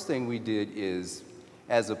 The first thing we did is,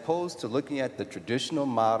 as opposed to looking at the traditional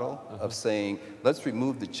model of saying, let's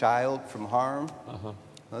remove the child from harm,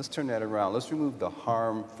 let's turn that around. Let's remove the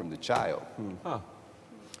harm from the child.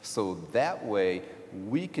 So that way,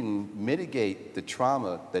 we can mitigate the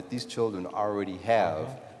trauma that these children already have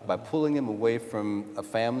by pulling them away from a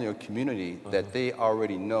family or community that they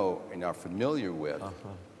already know and are familiar with. And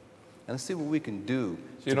let's see what we can do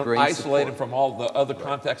So you don't bring isolate them support. from all the other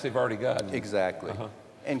contacts they've already got. Exactly.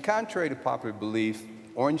 And contrary to popular belief,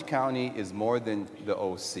 Orange County is more than the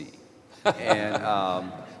OC. And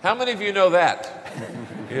How many of you know that?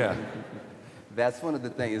 Yeah. that's one of the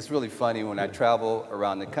things. It's really funny when I travel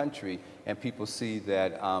around the country and people see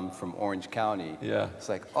that I'm from Orange County. Yeah. It's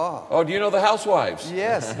like, oh. Oh, do you know the Housewives?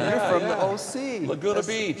 Yes, you're from the OC. Laguna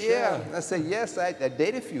Beach. Yeah. I say, yes, I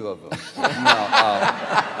date a few of them.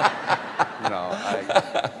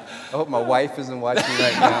 I hope my wife isn't watching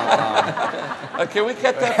right now. Can we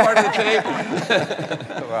cut that part of the tape?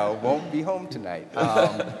 Well, I won't be home tonight.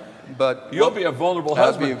 But You'll be a vulnerable I'll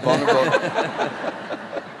husband. be vulnerable.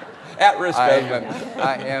 At risk husband.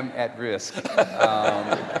 I am at risk.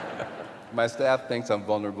 My staff thinks I'm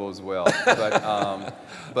vulnerable as well.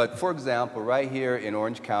 But for example, right here in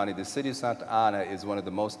Orange County, the city of Santa Ana is one of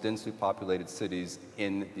the most densely populated cities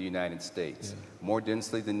in the United States, more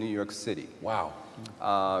densely than New York City. Wow.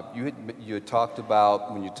 You had talked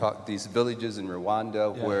about, when you talk these villages in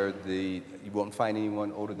Rwanda where you won't find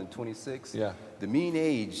anyone older than 26. Yeah. The mean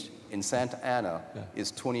age in Santa Ana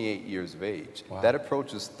is 28 years of age. Wow. That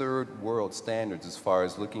approaches third world standards as far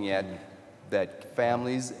as looking at that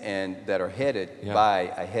families that are headed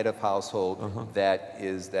by a head of household that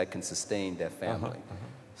can sustain that family.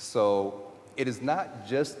 So it is not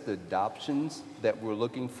just the adoptions that we're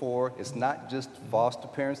looking for. It's not just foster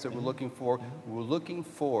parents that we're looking for. We're looking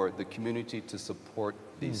for the community to support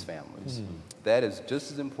these families. That is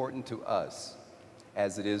just as important to us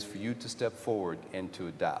as it is for you to step forward and to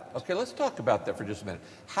adopt. Okay, let's talk about that for just a minute.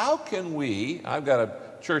 How can we, I've got a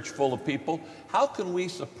church full of people, how can we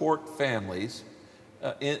support families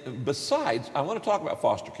besides, I want to talk about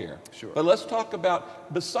foster care. Sure. But let's talk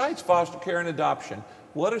about, besides foster care and adoption,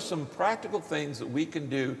 what are some practical things that we can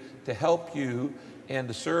do to help you and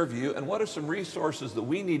to serve you, and what are some resources that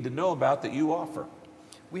we need to know about that you offer?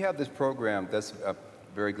 We have this program, that's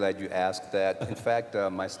very glad you asked that. In fact,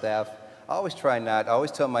 my staff, I always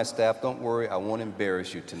tell my staff, don't worry, I won't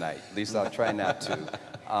embarrass you tonight. At least I'll try not to,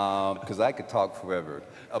 because I could talk forever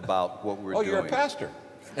about what we're doing. Oh, you're a pastor.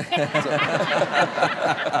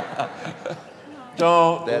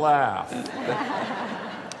 Don't laugh.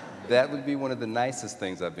 That would be one of the nicest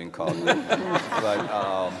things I've been called.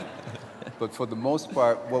 But for the most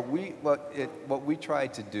part, what we try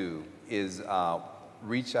to do is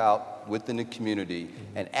reach out within the community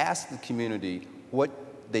and ask the community what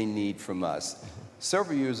they need from us.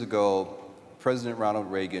 Several years ago, President Ronald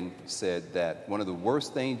Reagan said that one of the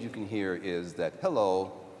worst things you can hear is that,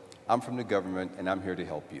 hello, I'm from the government and I'm here to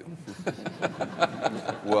help you.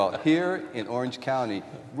 Well, here in Orange County,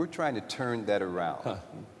 we're trying to turn that around.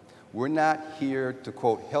 We're not here to,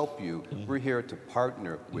 quote, help you. We're here to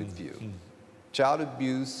partner with you. Child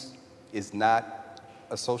abuse is not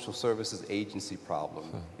a social services agency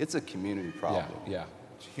problem. It's a community problem. Yeah.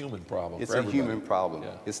 It's a human problem. It's for a everybody. human problem.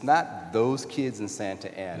 Yeah. It's not those kids in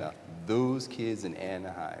Santa Ana, those kids in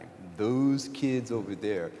Anaheim, those kids over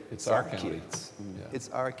there. It's our county. kids. It's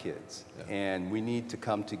our kids. And we need to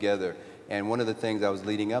come together. And one of the things I was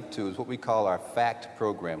leading up to is what we call our FACT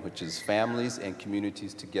program, which is Families and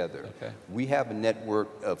Communities Together. Okay. We have a network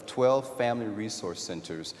of 12 family resource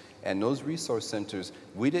centers. And those resource centers,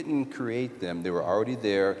 we didn't create them. They were already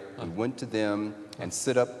there. We went to them and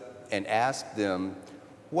sit up and asked them,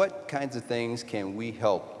 what kinds of things can we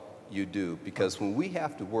help you do? Because when we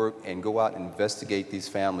have to work and go out and investigate these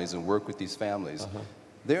families and work with these families,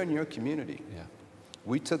 they're in your community. Yeah.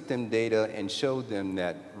 We took them data and showed them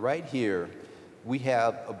that right here, we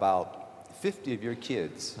have about 50 of your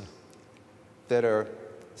kids that are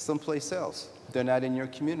someplace else. They're not in your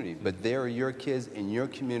community, but they are your kids in your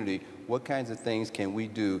community. What kinds of things can we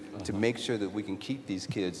do to make sure that we can keep these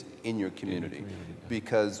kids in your community?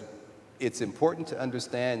 Because it's important to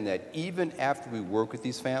understand that even after we work with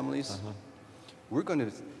these families, we're going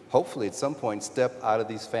to hopefully at some point step out of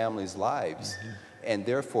these families' lives. And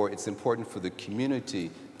therefore, it's important for the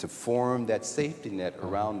community to form that safety net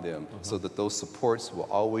around them so that those supports will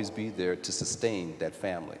always be there to sustain that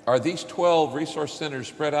family. Are these 12 resource centers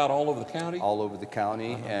spread out all over the county? All over the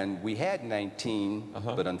county, and we had 19,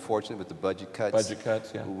 but unfortunately with the budget cuts,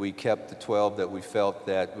 we kept the 12 that we felt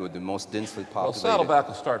that were the most densely populated. Well, Saddleback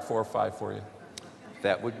will start 4 or 5 for you.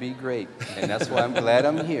 That would be great, and that's why I'm glad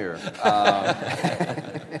I'm here.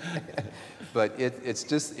 But it's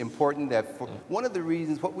just important that one of the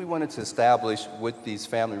reasons, what we wanted to establish with these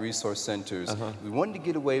family resource centers, we wanted to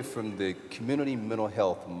get away from the community mental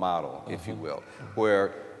health model, if you will,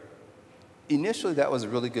 where initially that was a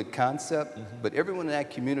really good concept, but everyone in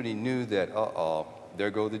that community knew that, there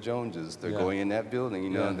go the Joneses, they're going in that building, you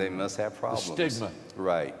know, and they must have problems. The stigma.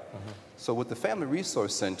 Right. So with the family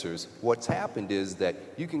resource centers, what's happened is that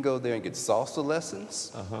you can go there and get salsa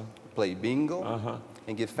lessons, play bingo,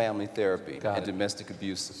 and get family therapy and domestic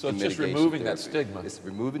abuse. So and it's just mitigation removing therapy. that stigma. It's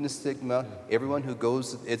removing the stigma. Everyone who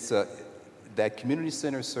goes, that community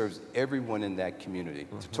center serves everyone in that community.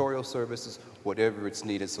 Tutorial services, whatever it's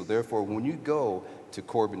needed. So therefore, when you go to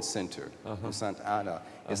Corbin Center in Santa Ana,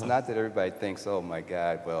 it's not that everybody thinks, oh my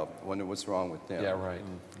God, well, I wonder what's wrong with them. Yeah, right.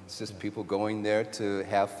 It's just people going there to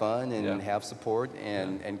have fun and have support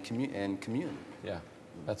and commune. Yeah,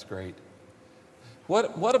 that's great.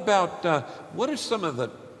 What about, what are some of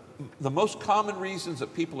the most common reasons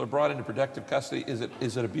that people are brought into protective custody? Is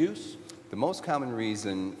it abuse? The most common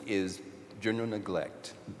reason is general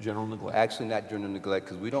neglect. General neglect. Actually not general neglect,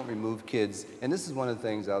 because we don't remove kids. And this is one of the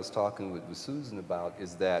things I was talking with Susan about,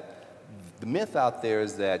 is that the myth out there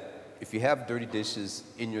is that if you have dirty dishes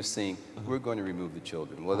in your sink, we're going to remove the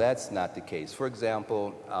children. Well, that's not the case. For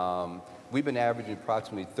example, we've been averaging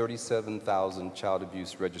approximately 37,000 child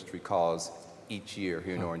abuse registry calls each year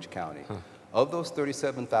here in Orange County. Of those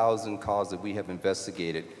 37,000 calls that we have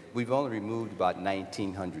investigated, we've only removed about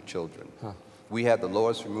 1,900 children. We have the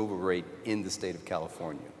lowest removal rate in the state of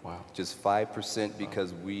California. Wow. Just 5%,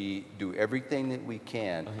 because we do everything that we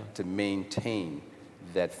can to maintain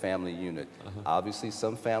that family unit. Obviously,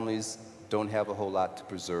 some families don't have a whole lot to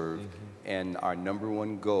preserve, and our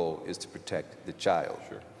 #1 goal is to protect the child.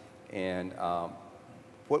 And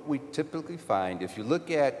what we typically find, if you look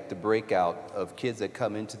at the breakout of kids that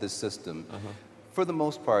come into the system, for the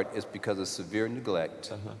most part, it's because of severe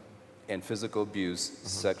neglect and physical abuse,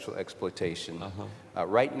 sexual exploitation.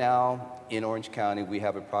 Right now, in Orange County, we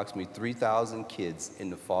have approximately 3,000 kids in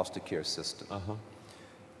the foster care system,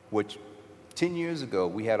 which 10 years ago,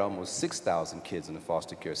 we had almost 6,000 kids in the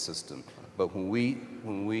foster care system. But when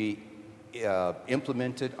we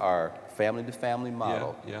implemented our family-to-family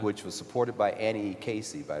model, which was supported by Annie E.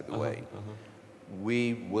 Casey, by the way,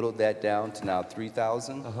 we whittled that down to now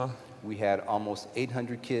 3,000. We had almost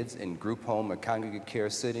 800 kids in group home or congregate care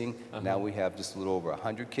sitting. Now we have just a little over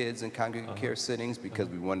 100 kids in congregate care sittings, because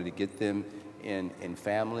we wanted to get them in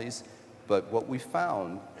families. But what we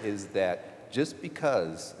found is that just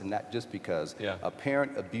because, and not just because, a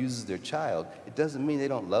parent abuses their child, it doesn't mean they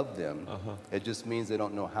don't love them. It just means they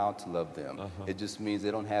don't know how to love them. It just means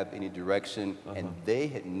they don't have any direction, and they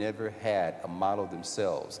had never had a model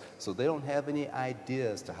themselves. So they don't have any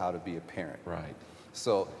idea as to how to be a parent. Right.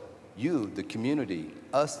 So you, the community,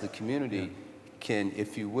 us, the community, can,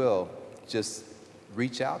 if you will, just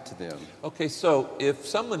reach out to them. Okay, so if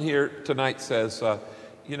someone here tonight says,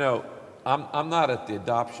 you know, I'm not at the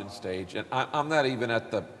adoption stage, and I'm not even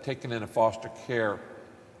at the taking in a foster care,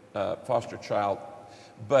 foster child,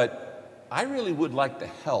 but I really would like to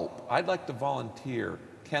help. I'd like to volunteer.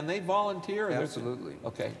 Can they volunteer? Absolutely.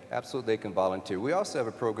 Okay. Absolutely, they can volunteer. We also have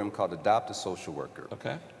a program called Adopt a Social Worker.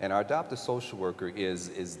 Okay. And our Adopt a Social Worker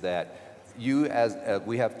is that you, as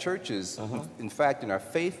we have churches, in fact, in our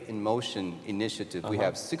Faith in Motion initiative, we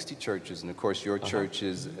have 60 churches, and of course your church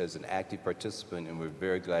is an active participant, and we're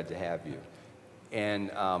very glad to have you.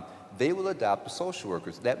 And they will adopt social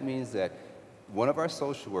workers. That means that one of our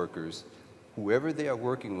social workers, whoever they are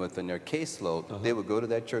working with in their caseload, they will go to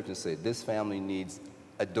that church and say, this family needs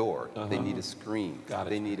a door, they need a screen,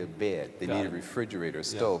 they need a bed, they need a refrigerator, a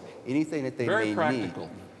stove, anything that they may need.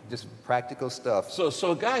 Just practical stuff.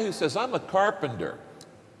 So a guy who says, I'm a carpenter,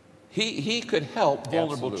 he could help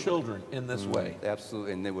vulnerable children in this way.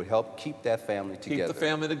 Absolutely, and they would help keep that family together. Keep the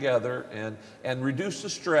family together and reduce the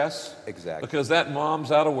stress. Exactly. Because that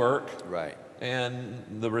mom's out of work. Right. And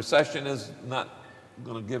the recession is not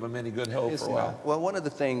going to give them any good hope It's for a while. not. Well, one of the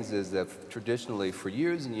things is that traditionally, for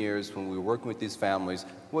years and years, when we were working with these families,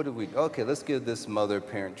 what did we, okay, let's give this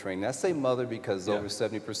mother-parent training. I say mother because over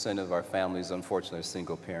 70% of our families, unfortunately, are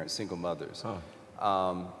single parents, single mothers.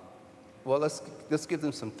 Well, let's give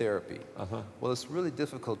them some therapy. Well, it's really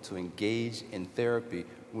difficult to engage in therapy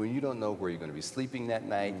when you don't know where you're going to be sleeping that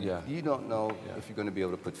night. You don't know if you're going to be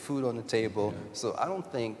able to put food on the table. So I don't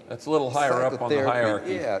think that's a little higher up on the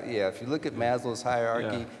hierarchy. Yeah. If you look at Maslow's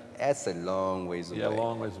hierarchy, that's a long ways away. Yeah, a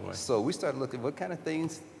long ways away. So we started looking, what kind of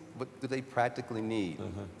things, what do they practically need?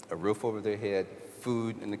 A roof over their head,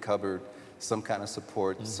 food in the cupboard, some kind of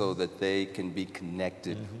support so that they can be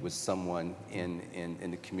connected with someone in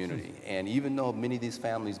the community. And even though many of these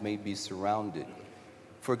families may be surrounded,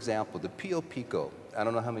 for example, the Pio Pico, I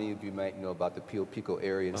don't know how many of you might know about the Pio Pico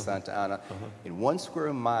area in Santa Ana. In 1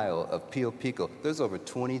 square mile of Pio Pico, there's over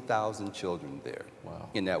 20,000 children there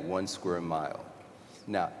in that 1 square mile.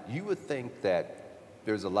 Now, you would think that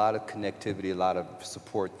there's a lot of connectivity, a lot of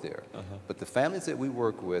support there. But the families that we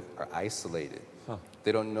work with are isolated.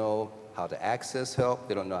 They don't know how to access help.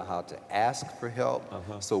 They don't know how to ask for help.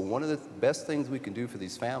 So one of the best things we can do for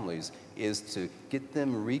these families is to get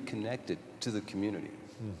them reconnected to the community.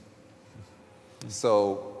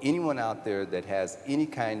 So anyone out there that has any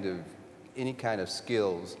kind of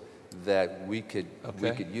skills that we could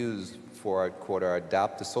use for our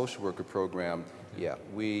Adopt a Social Worker program,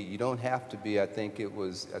 you don't have to be, I think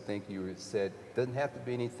you said, doesn't have to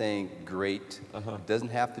be anything great. It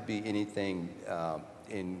doesn't have to be anything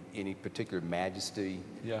in any particular majesty.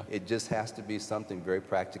 It just has to be something very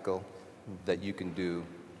practical that you can do,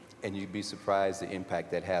 and you'd be surprised the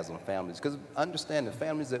impact that has on families. Because understand, the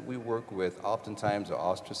families that we work with oftentimes are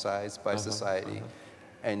ostracized by society,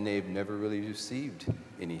 and they've never really received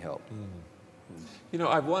any help. You know,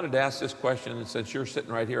 I've wanted to ask this question, and since you're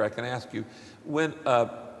sitting right here, I can ask you. When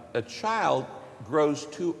a child grows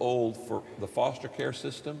too old for the foster care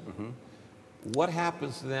system, what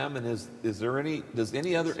happens to them, and does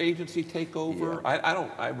any other agency take over?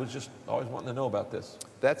 I was just always wanting to know about this.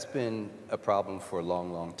 That's been a problem for a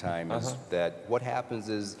long, long time, is that what happens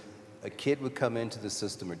is a kid would come into the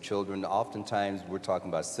system, or children, oftentimes we're talking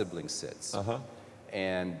about sibling sits.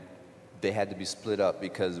 And they had to be split up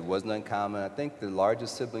because it wasn't uncommon. I think the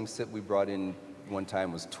largest sibling sit we brought in one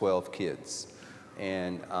time was 12 kids.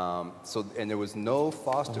 And and there was no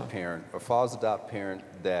foster parent or foster adopt parent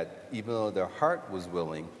that, even though their heart was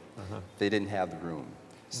willing, they didn't have the room.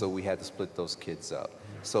 So we had to split those kids up.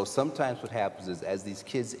 So sometimes what happens is, as these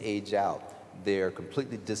kids age out, they're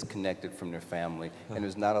completely disconnected from their family, and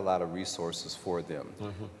there's not a lot of resources for them.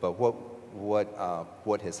 But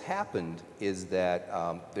what has happened is that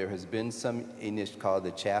there has been some initiative called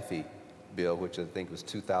the Chaffee Bill, which I think was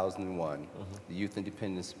 2001, the Youth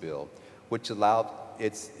Independence Bill, which allowed,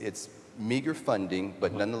 it's meager funding,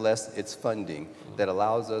 but nonetheless it's funding that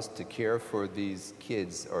allows us to care for these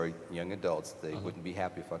kids or young adults. They wouldn't be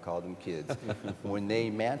happy if I called them kids. When they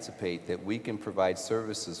emancipate, that we can provide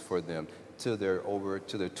services for them till they're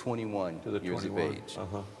 21 years of age.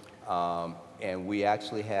 And we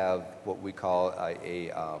actually have what we call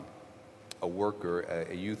a worker,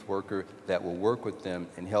 a youth worker that will work with them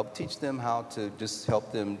and help teach them how to just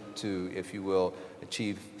help them to, if you will,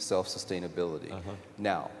 achieve self-sustainability.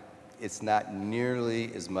 Now, it's not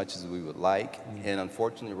nearly as much as we would like, and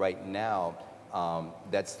unfortunately right now,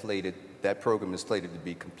 that program is slated to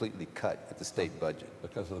be completely cut at the state budget.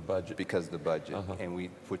 Because of the budget? Because of the budget, and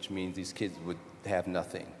which means these kids would have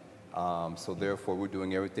nothing. So therefore, we're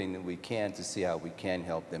doing everything that we can to see how we can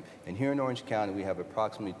help them. And here in Orange County, we have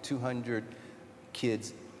approximately 200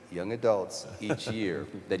 kids, young adults, each year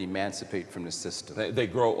that emancipate from the system. They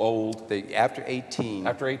grow old? After 18.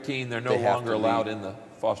 After 18, they're no longer allowed in the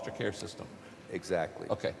foster care system. Exactly.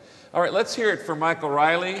 Okay. All right, let's hear it for Michael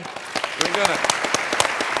Riley. We're going to...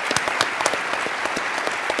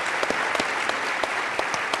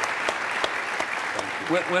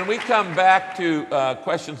 When we come back to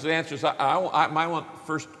questions and answers, my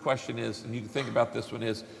first question is, and you can think about this one,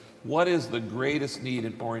 is what is the greatest need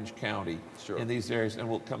in Orange County in these areas? And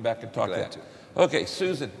we'll come back and talk that. Okay,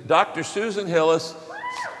 Susan, Dr. Susan Hillis.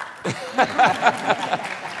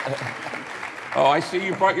 Oh, I see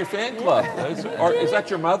you brought your fan club. Is that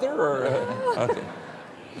your mother? Or, okay.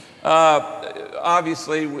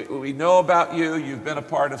 Obviously, we know about you. You've been a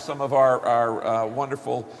part of some of our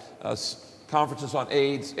wonderful conferences on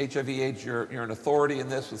AIDS, HIV/AIDS. You're an authority in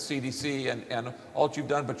this with CDC and all that you've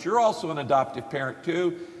done, but you're also an adoptive parent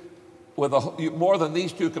too, with more than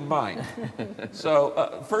these two combined.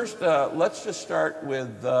 So first, let's just start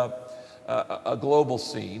with a global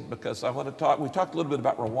scene, because I want to talk, we talked a little bit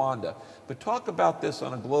about Rwanda, but talk about this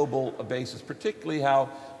on a global basis, particularly how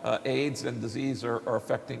AIDS and disease are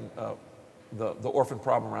affecting the orphan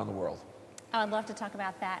problem around the world. I'd love to talk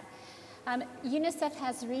about that. UNICEF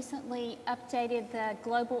has recently updated the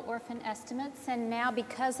global orphan estimates, and now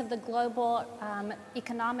because of the global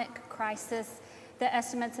economic crisis, the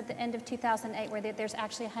estimates at the end of 2008 were that there's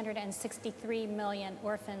actually 163 million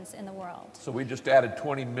orphans in the world. So we just added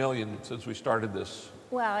 20 million since we started this.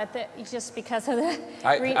 Well, just because of the...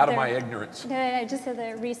 out of my ignorance. No, just of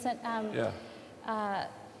the recent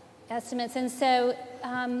estimates. And so...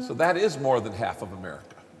 so that is more than half of America.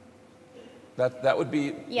 That would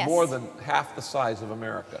be more than half the size of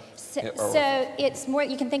America. So it's more,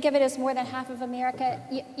 you can think of it as more than half of America.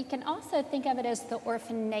 Okay. You can also think of it as the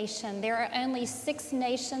orphan nation. There are only 6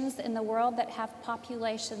 nations in the world that have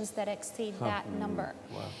populations that exceed that number.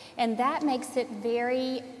 Wow. And that makes it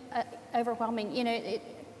very overwhelming, you know,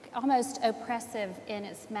 almost oppressive in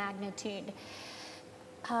its magnitude.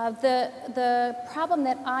 The problem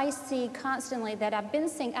that I see constantly, that I've been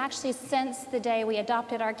seeing actually since the day we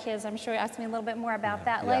adopted our kids, I'm sure you'll ask me a little bit more about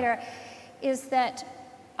that later, is that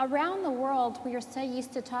around the world we are so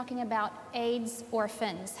used to talking about AIDS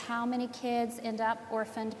orphans, how many kids end up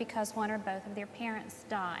orphaned because one or both of their parents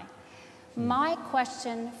die. My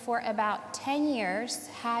question for about 10 years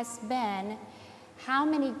has been, how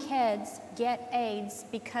many kids get AIDS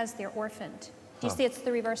because they're orphaned? You see, it's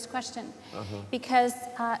the reverse question. Because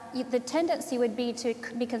the tendency would be to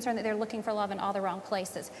be concerned that they're looking for love in all the wrong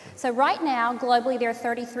places. So right now, globally, there are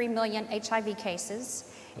 33 million HIV cases.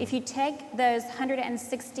 If you take those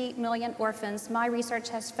 160 million orphans, my research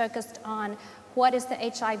has focused on what is the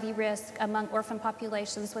HIV risk among orphan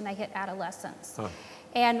populations when they hit adolescence.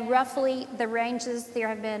 And roughly the ranges, there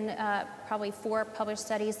have been probably 4 published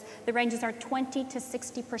studies, the ranges are 20 to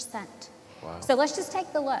 60%. Wow. So let's just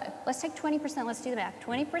take the low. Let's take 20%, let's do the math.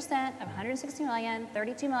 20% of 160 million,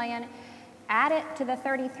 32 million, add it to the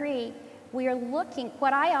 33, we are looking,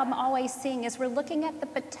 what I am always seeing is we're looking at the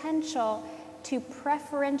potential to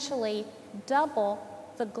preferentially double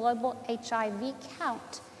the global HIV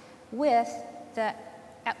count with the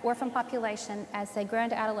orphan population as they grow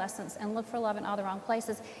into adolescence and look for love in all the wrong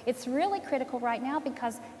places. It's really critical right now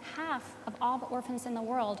because half of all the orphans in the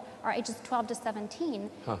world are ages 12 to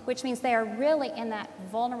 17, which means they are really in that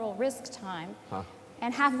vulnerable risk time.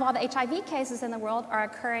 And half of all the HIV cases in the world are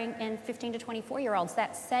occurring in 15 to 24-year-olds.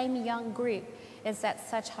 That same young group is at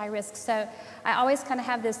such high risk. So I always kind of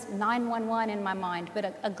have this 911 in my mind,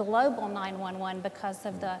 but a global 911 because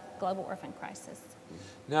of the global orphan crisis.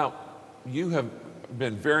 Now, you have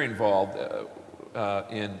been very involved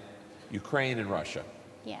in Ukraine and Russia.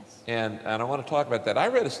 Yes. And I want to talk about that. I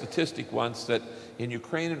read a statistic once that in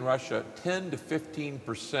Ukraine and Russia, 10 to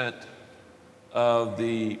 15% of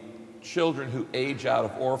the children who age out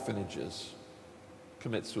of orphanages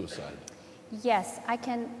commit suicide. Yes, I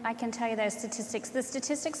can tell you those statistics. The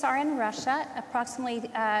statistics are in Russia, approximately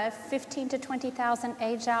 15 to 20,000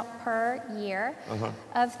 age out per year.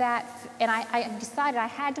 Of that, and I decided I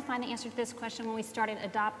had to find the answer to this question when we started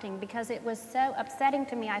adopting because it was so upsetting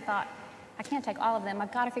to me. I thought, I can't take all of them.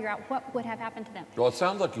 I've got to figure out what would have happened to them. Well, it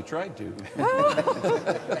sounds like you tried to.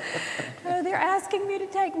 Oh, they're asking me to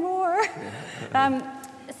take more.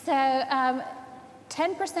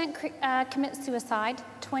 10% commit suicide,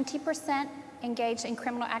 20% engage in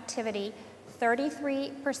criminal activity,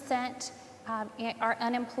 33% are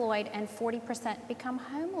unemployed, and 40% become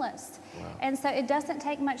homeless. Wow. And so it doesn't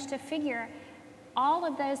take much to figure all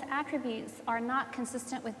of those attributes are not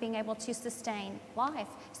consistent with being able to sustain life.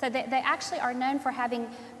 So they actually are known for having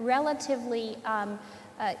relatively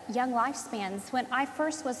young lifespans. When I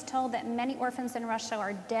first was told that many orphans in Russia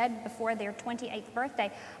are dead before their 28th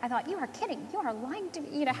birthday, I thought, you are kidding, you are lying to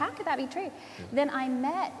me, how could that be true? Then I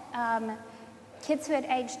met kids who had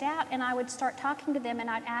aged out, and I would start talking to them, and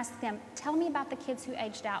I'd ask them, tell me about the kids who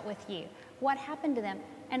aged out with you. What happened to them?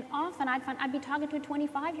 And often I'd be talking to a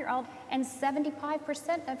 25-year-old, and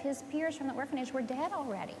 75% of his peers from the orphanage were dead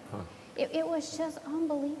already. It was just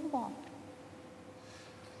unbelievable.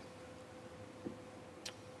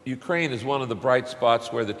 Ukraine is one of the bright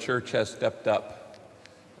spots where the church has stepped up.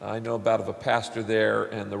 I know about a pastor there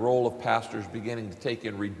and the role of pastors beginning to take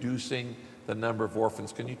in reducing the number of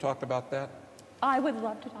orphans. Can you talk about that? I would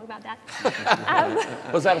love to talk about that.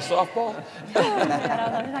 Was that a softball?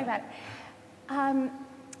 I'd love to talk about it.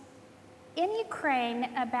 In Ukraine,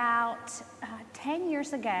 about 10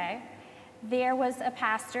 years ago, there was a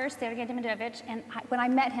pastor, Sergei Demidovich, and when I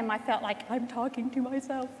met him, I felt like I'm talking to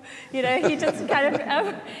myself. You know, he just kind of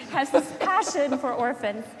has this passion for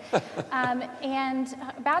orphans. And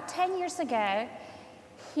about 10 years ago,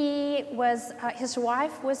 his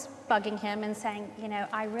wife was bugging him and saying, you know,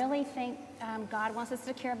 I really think God wants us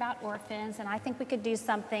to care about orphans, and I think we could do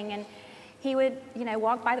something. And he would, you know,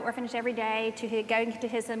 walk by the orphanage every day to go to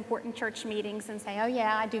his important church meetings and say, oh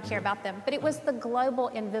yeah, I do care about them. But it was the global,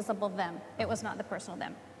 invisible them. It was not the personal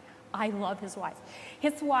them. I love his wife.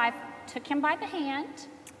 His wife took him by the hand,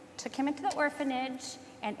 took him into the orphanage,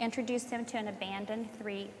 and introduced him to an abandoned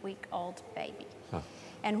 3-week-old baby. Huh.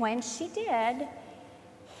 And when she did,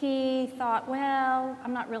 he thought, well,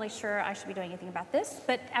 I'm not really sure I should be doing anything about this.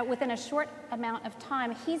 But within a short amount of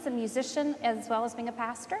time, he's a musician as well as being a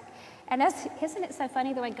pastor. And isn't it so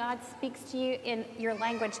funny the way God speaks to you in your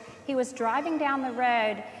language? He was driving down the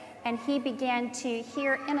road and he began to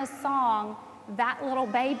hear in a song that little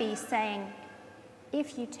baby saying,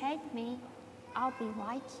 if you take me, I'll be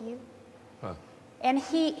like you. Huh. And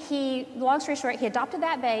he, long story short, he adopted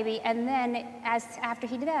that baby, and then after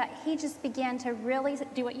he did that, he just began to really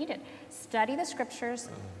do what you did. Study the scriptures,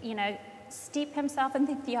 you know, steep himself in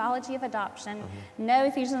the theology of adoption, know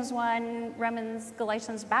Ephesians 1, Romans,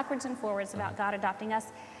 Galatians, backwards and forwards about God adopting us.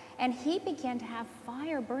 And he began to have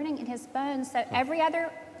fire burning in his bones. So every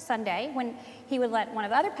other Sunday, when he would let one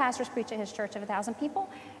of the other pastors preach at his church of 1,000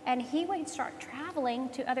 people, and he would start traveling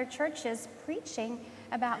to other churches preaching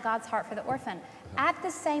about God's heart for the orphan. At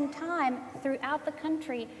the same time, throughout the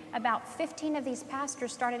country, about 15 of these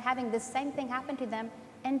pastors started having this same thing happen to them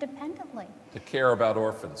independently. To care about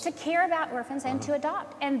orphans. To care about orphans and to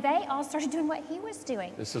adopt. And they all started doing what he was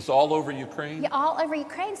doing. This is all over Ukraine? Yeah, all over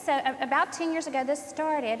Ukraine. So about 10 years ago, this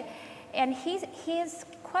started. And his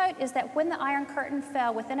quote is that when the Iron Curtain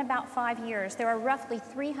fell, within about 5 years, there were roughly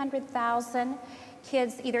 300,000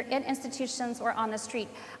 kids either in institutions or on the street.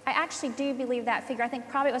 I actually do believe that figure. I think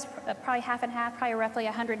probably it was probably half and half, probably roughly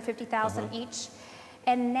 150,000 each.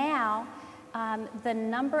 And now the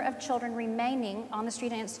number of children remaining on the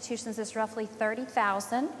street in institutions is roughly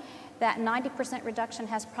 30,000. That 90% reduction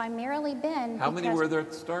has primarily been How many were there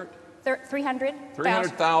at the start?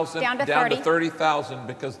 300,000 down to 30,000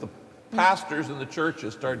 because the pastors in the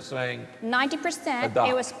churches started saying 90%. adopt.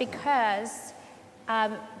 It was because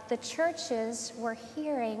the churches were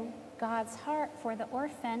hearing God's heart for the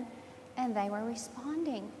orphan, and they were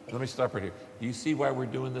responding. Let me stop right here. Do you see why we're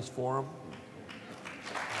doing this forum?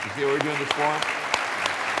 You see why we're doing this forum?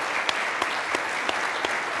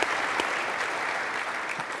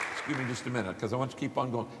 Excuse me just a minute, because I want to keep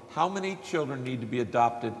on going. How many children need to be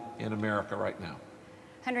adopted in America right now?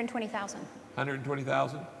 120,000.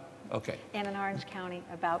 120,000? Okay. And in Orange County,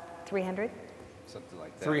 about 300? Something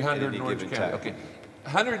like that. 300 in Orange County. Okay.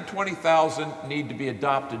 120,000 need to be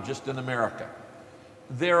adopted just in America.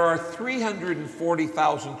 There are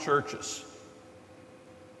 340,000 churches.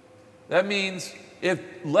 That means if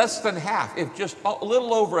less than half, if just a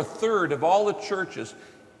little over a third of all the churches,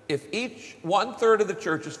 if each 1/3 of the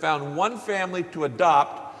churches found one family to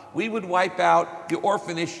adopt, we would wipe out the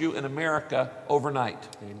orphan issue in America overnight.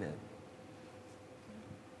 Amen.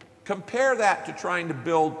 Compare that to trying to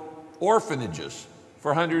build orphanages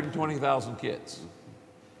for 120,000 kids.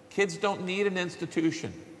 Kids don't need an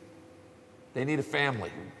institution. They need a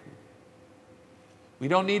family. We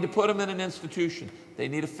don't need to put them in an institution. They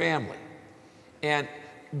need a family. And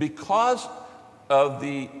because of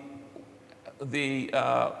the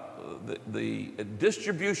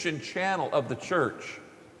distribution channel of the church,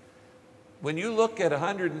 when you look at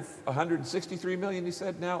 163 million, you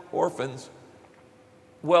said now, orphans,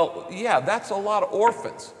 well, yeah, that's a lot of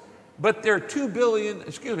orphans. But there are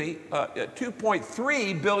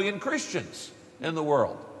 2.3 billion Christians in the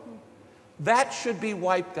world. That should be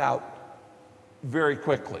wiped out very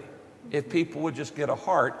quickly if people would just get a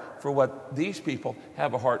heart for what these people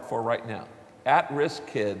have a heart for right now. At-risk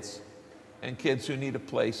kids and kids who need a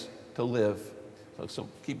place to live. So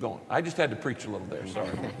keep going. I just had to preach a little there, sorry.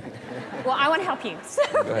 Well, I want to help you. So,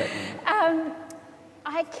 go ahead.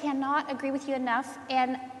 I cannot agree with you enough,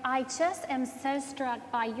 and I just am so struck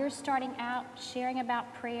by your starting out sharing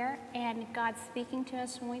about prayer and God speaking to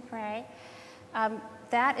us when we pray.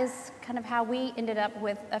 That is kind of how we ended up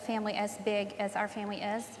with a family as big as our family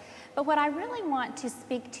is. But what I really want to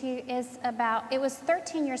speak to you is about, it was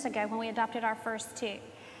 13 years ago when we adopted our first two.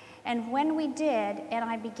 And when we did, and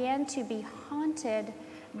I began to be haunted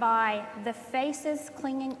by the faces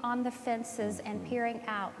clinging on the fences and peering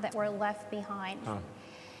out that were left behind.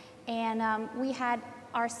 And we had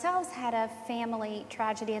ourselves had a family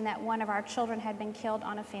tragedy in that one of our children had been killed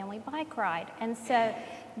on a family bike ride. And so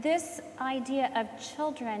this idea of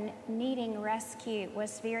children needing rescue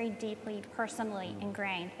was very deeply personally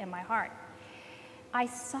ingrained in my heart. I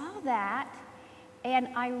saw that, and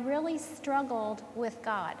I really struggled with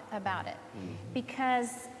God about it,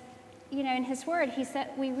 because, you know, in His Word, He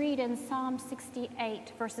said, we read in Psalm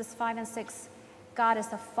 68, verses 5 and 6, God is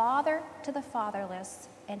the father to the fatherless,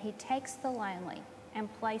 and He takes the lonely and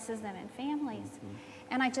places them in families.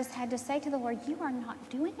 And I just had to say to the Lord, you are not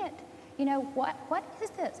doing it. You know, what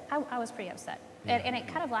is this? I was pretty upset. And it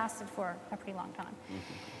kind of lasted for a pretty long time.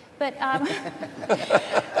 But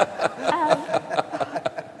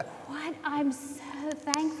what I'm so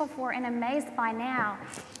thankful for and amazed by now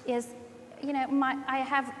is, you know, I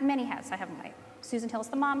have many hats. I have my Susan Hillis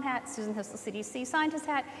the mom hat, Susan Hillis the CDC scientist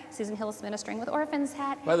hat, Susan Hillis ministering with orphans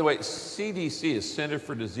hat. By the way, CDC is Center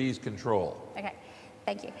for Disease Control. Okay,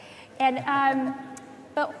 thank you. And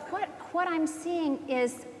but what I'm seeing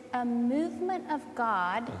is a movement of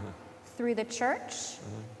God through the church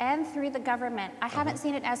and through the government. I haven't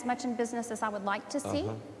seen it as much in business as I would like to see,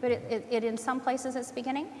 but it in some places it's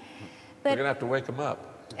beginning. But we're going to have to wake them up.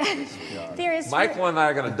 There is Michael and I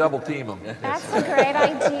are going to double team them. That's a great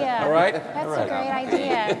idea. All right? That's a great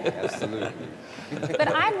idea. Absolutely.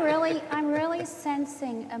 But I'm really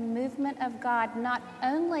sensing a movement of God, not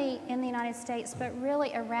only in the United States, but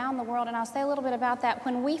really around the world. And I'll say a little bit about that.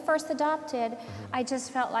 When we first adopted, I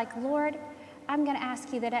just felt like, Lord, I'm going to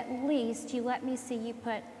ask you that at least you let me see you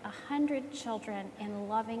put 100 children in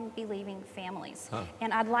loving, believing families.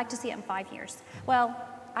 And I'd like to see it in 5 years. Well,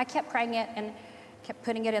 I kept praying it and kept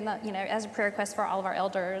putting it in the, you know, as a prayer request for all of our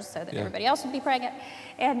elders so that everybody else would be praying it.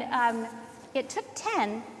 And it took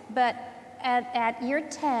 10, but at year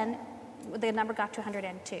 10, the number got to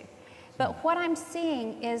 102. But what I'm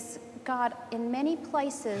seeing is God in many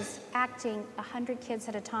places acting 100 kids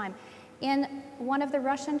at a time. In one of the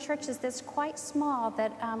Russian churches that's quite small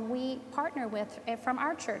that we partner with from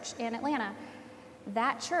our church in Atlanta,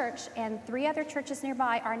 that church and 3 other churches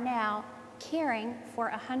nearby are now caring for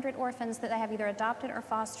 100 orphans that they have either adopted or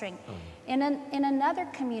fostering. In another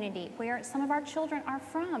community where some of our children are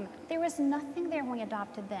from, there was nothing there when we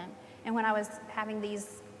adopted them. And when I was having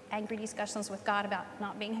these angry discussions with God about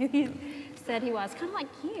not being who He said He was, kind of like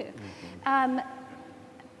you,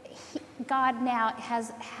 God now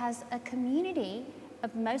has a community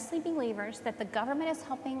of mostly believers that the government is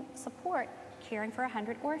helping support, caring for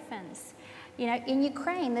 100 orphans. You know, in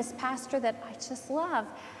Ukraine, this pastor that I just love,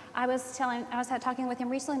 I was talking with him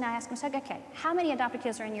recently, and I asked him, I said, okay, how many adopted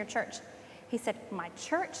kids are in your church? He said, my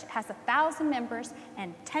church has 1,000 members,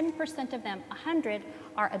 and 10% of them, 100,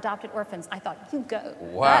 are adopted orphans. I thought, you go.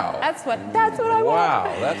 Wow. That's what I want.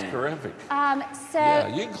 Wow, that's terrific.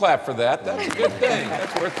 Yeah, you can clap for that. That's a good thing.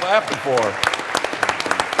 That's worth clapping for.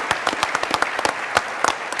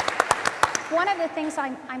 One of the things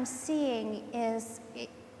I'm seeing is,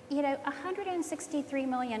 you know, 163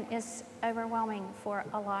 million is overwhelming for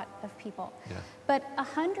a lot of people. But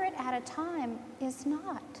 100 at a time is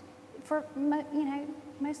not for, you know,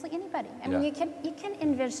 mostly anybody. I mean, you can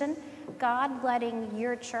envision God letting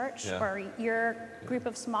your church or your group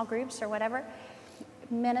of small groups or whatever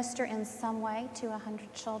minister in some way to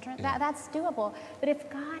 100 children. That's doable. But if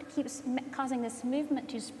God keeps causing this movement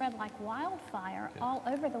to spread like wildfire all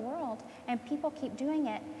over the world and people keep doing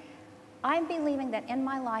it, I'm believing that in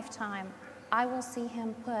my lifetime, I will see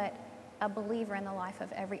Him put a believer in the life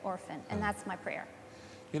of every orphan, and that's my prayer.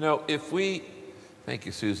 You know, thank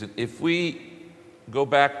you, Susan, if we go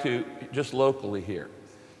back to just locally here,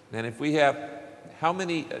 and if we have, how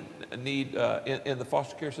many need in the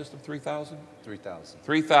foster care system, 3,000? 3,000.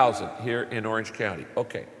 3,000 here in Orange County,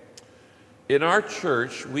 okay. In our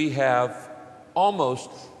church, we have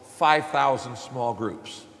almost 5,000 small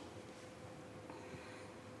groups.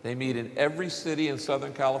 They meet in every city in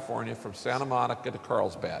Southern California from Santa Monica to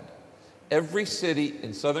Carlsbad. Every city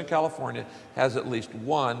in Southern California has at least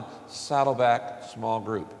one Saddleback small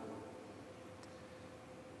group.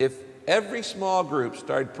 If every small group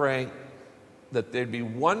started praying that there'd be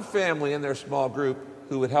one family in their small group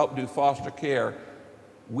who would help do foster care,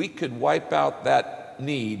 we could wipe out that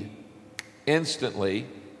need instantly,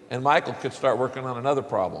 and Michael could start working on another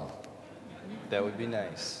problem. That would be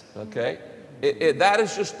nice. Okay? That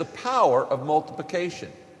is just the power of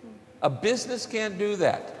multiplication. A business can't do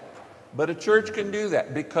that, but a church can do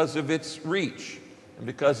that because of its reach, and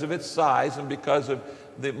because of its size, and because of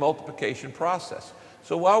the multiplication process.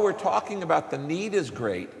 So while we're talking about the need is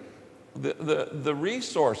great, the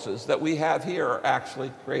resources that we have here are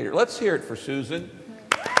actually greater. Let's hear it for Susan.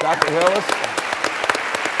 Dr. Hillis.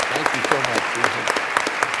 Thank you so much, Susan.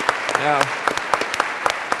 Now,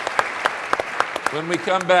 when we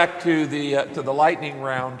come back to the lightning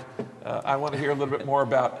round, I want to hear a little bit more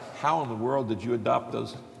about how in the world did you adopt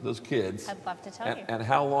those kids? I'd love to tell you. And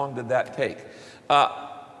how long did that take?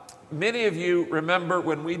 Many of you remember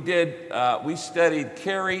when we studied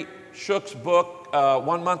Carrie Shook's book,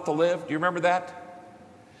 1 Month to Live. Do you remember that?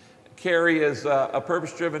 Carrie is a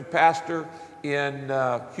purpose-driven pastor in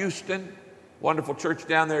Houston. Wonderful church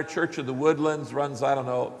down there, Church of the Woodlands, runs, I don't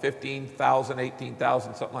know, 15,000,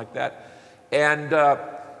 18,000, something like that. And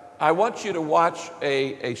I want you to watch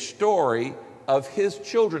a story of his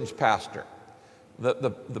children's pastor.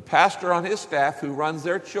 The pastor on his staff who runs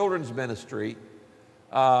their children's ministry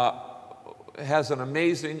has an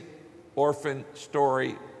amazing orphan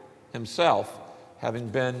story himself, having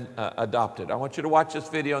been adopted. I want you to watch this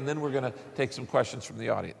video, and then we're going to take some questions from the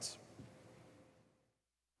audience.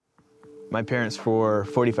 My parents, for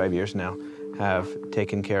 45 years now, have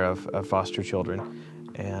taken care of foster children.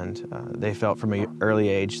 And they felt from an early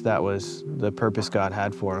age that was the purpose God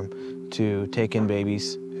had for them, to take in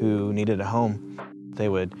babies who needed a home. They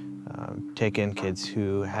would take in kids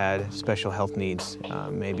who had special health needs,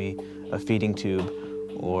 maybe a feeding tube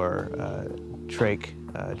or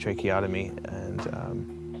tracheotomy.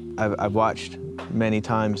 And I've watched many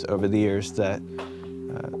times over the years that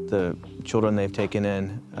the children they've taken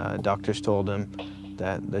in, doctors told them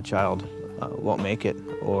that the child won't make it,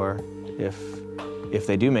 or if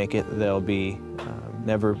they do make it, they'll be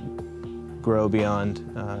never grow beyond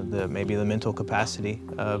maybe the mental capacity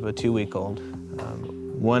of a 2-week-old.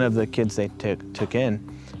 One of the kids they took in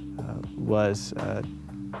was a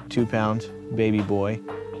 2-pound baby boy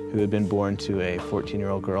who had been born to a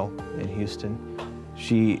 14-year-old girl in Houston.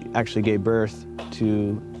 She actually gave birth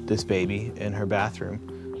to this baby in her bathroom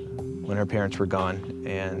when her parents were gone,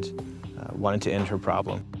 and wanted to end her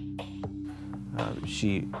problem.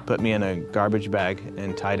 She put me in a garbage bag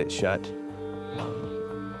and tied it shut.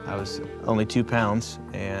 I was only 2 pounds,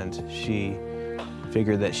 and she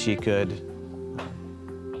figured that she could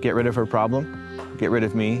get rid of her problem, get rid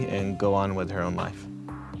of me, and go on with her own life.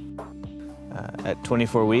 At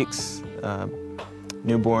 24 weeks,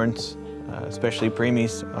 newborns, especially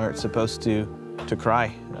preemies, aren't supposed to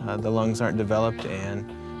cry. The lungs aren't developed,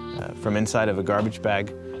 and from inside of a garbage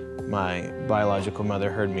bag, my biological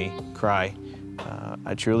mother heard me cry.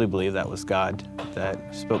 I truly believe that was God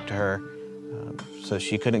that spoke to her, so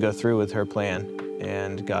she couldn't go through with her plan,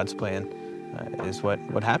 and God's plan is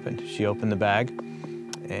what happened. She opened the bag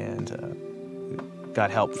and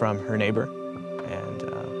got help from her neighbor, and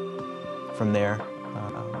from there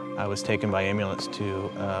I was taken by ambulance to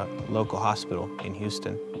a local hospital in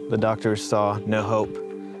Houston. The doctors saw no hope.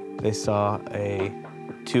 They saw a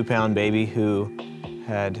 2-pound baby who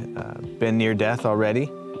had been near death already,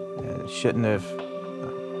 and shouldn't have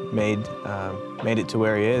made it to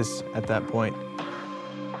where he is at that point.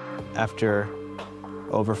 After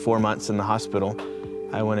over 4 months in the hospital,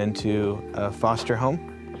 I went into a foster home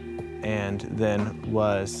and then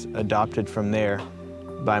was adopted from there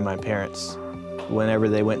by my parents. Whenever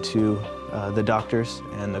they went to the doctors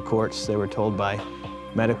and the courts, they were told by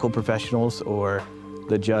medical professionals or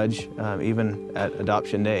the judge, even at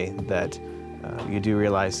adoption day, that you do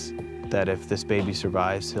realize that if this baby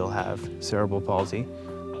survives, he'll have cerebral palsy,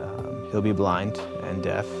 he'll be blind and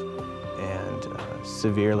deaf, and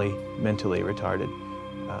severely mentally retarded.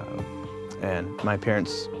 And my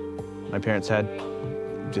parents had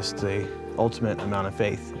just the ultimate amount of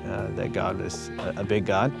faith that God is a big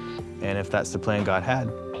God, and if that's the plan God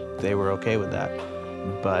had, they were okay with that.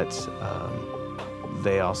 But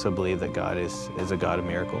they also believe that God is a God of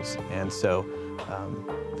miracles, and so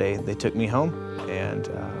they took me home. And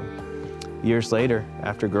years later,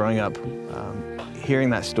 after growing up, hearing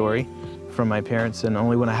that story from my parents, and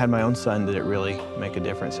only when I had my own son did it really make a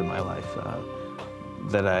difference in my life,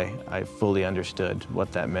 that I fully understood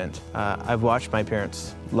what that meant. I've watched my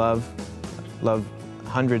parents love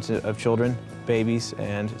hundreds of children, babies,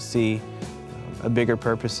 and see a bigger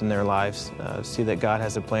purpose in their lives, see that God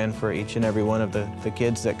has a plan for each and every one of the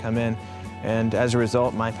kids that come in. And as a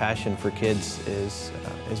result, my passion for kids is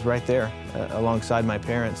right there alongside my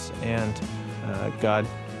parents. And God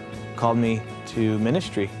called me to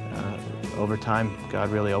ministry. Over time, God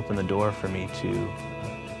really opened the door for me to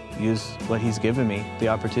use what He's given me, the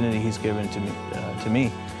opportunity He's given to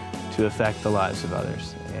me to affect the lives of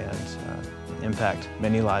others and impact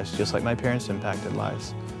many lives, just like my parents impacted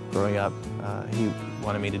lives. Growing up, He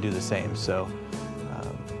wanted me to do the same. So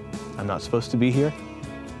I'm not supposed to be here,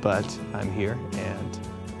 but I'm here, and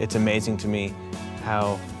it's amazing to me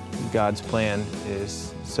how God's plan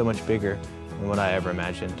is so much bigger than what I ever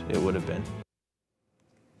imagined it would have been.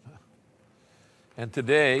 And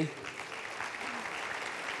today,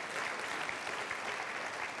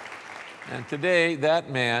 that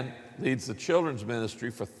man leads the children's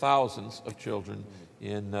ministry for thousands of children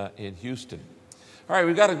in Houston. All right,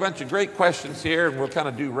 we've got a bunch of great questions here, and we'll kind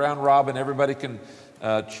of do round robin. Everybody can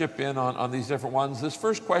chip in on these different ones. This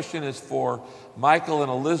first question is for Michael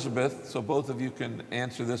and Elizabeth, so both of you can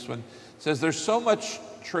answer this one. It says, there's so much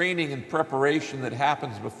training and preparation that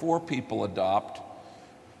happens before people adopt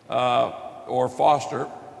or foster.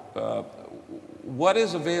 What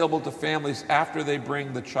is available to families after they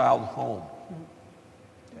bring the child home?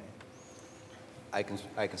 I can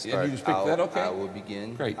start. Yeah, you can speak that? Okay. I will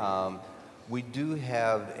begin. Great. We do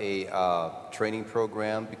have a training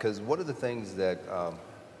program, because one of the things that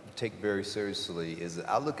take very seriously is that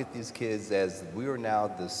I look at these kids as we are now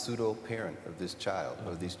the pseudo-parent of this child,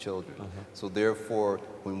 of these children. So therefore,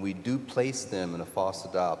 when we do place them in a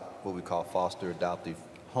what we call foster adoptive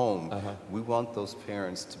home, we want those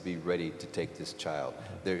parents to be ready to take this child.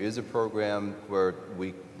 There is a program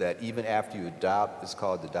that even after you adopt, it's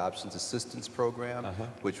called the Adoptions Assistance Program,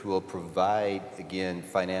 which will provide, again,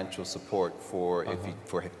 financial support for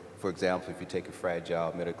for example, if you take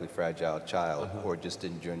a medically fragile child, or just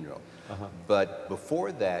in general. But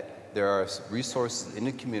before that, there are resources in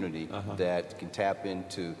the community that can tap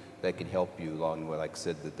into, that can help you along the way. Like I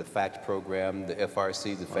said, the FACT program, the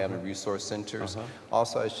FRC, the Family Resource Centers.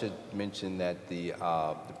 Also, I should mention that the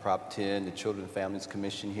Prop 10, the Children and Families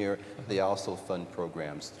Commission here, they also fund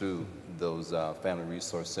programs through those Family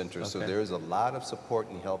Resource Centers. So there is a lot of support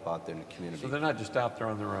and help out there in the community. So they're not just out there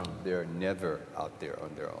on their own. They're never out there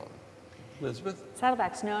on their own. Elizabeth?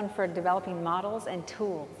 Saddleback's known for developing models and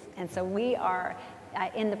tools. And so we are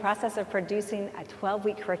in the process of producing a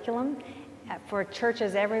 12-week curriculum for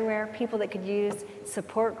churches everywhere, people that could use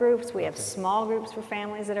support groups. We have small groups for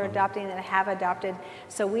families that are adopting, that have adopted.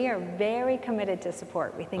 So we are very committed to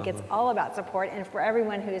support. We think it's all about support. And for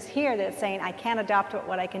everyone who is here that's saying, I can't adopt,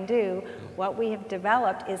 what I can do, what we have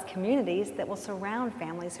developed is communities that will surround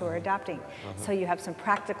families who are adopting. So you have some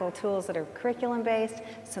practical tools that are curriculum-based,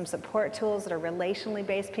 some support tools that are relationally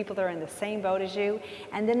based, people that are in the same boat as you,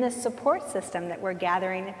 and then the support system that we're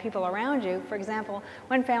gathering people around you. For example,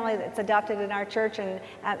 one family that's adopted in our church, and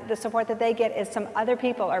the support that they get is some other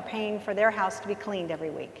people are paying for their house to be cleaned every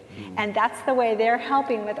week. And that's the way they're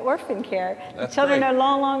helping with orphan care. That's the children great. are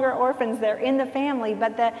no longer orphans, they're in the family,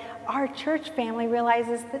 but our church family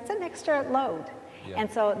realizes that's an extra load.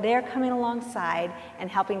 And so they're coming alongside and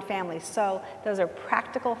helping families. So those are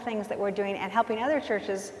practical things that we're doing, and helping other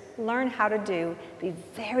churches learn how to do, be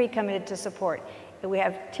very committed to support. We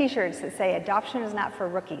have t-shirts that say adoption is not for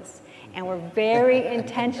rookies. And we're very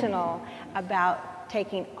intentional about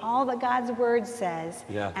taking all that God's word says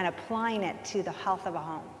and applying it to the health of a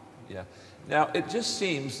home. Now, it just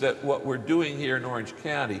seems that what we're doing here in Orange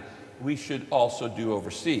County, we should also do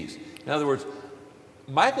overseas. In other words,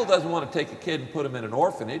 Michael doesn't want to take a kid and put him in an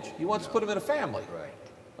orphanage. He wants to put him in a family.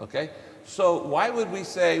 Okay? So why would we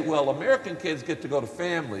say, well, American kids get to go to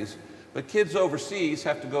families, but kids overseas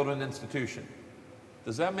have to go to an institution?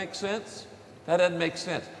 Does that make sense? That doesn't make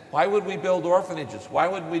sense. Why would we build orphanages? Why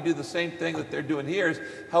wouldn't we do the same thing that they're doing here, is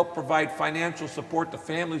help provide financial support to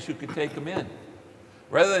families who could take them in?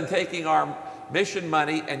 Rather than taking our mission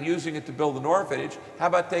money and using it to build an orphanage, how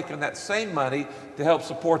about taking that same money to help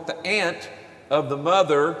support the aunt of the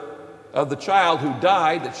mother of the child who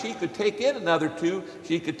died, that she could take in another two,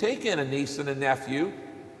 she could take in a niece and a nephew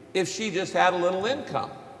if she just had a little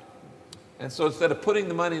income. And so instead of putting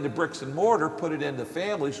the money into bricks and mortar, put it into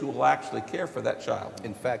families who will actually care for that child.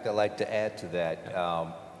 In fact, I'd like to add to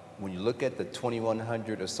that. When you look at the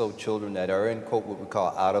 2,100 or so children that are in, quote, what we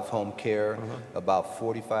call out-of-home care, about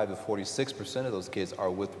 45 to 46% of those kids are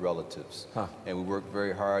with relatives. And we work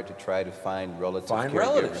very hard to try to find relative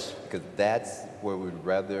caregivers, because that's where we'd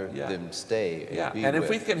rather them stay and be and with. if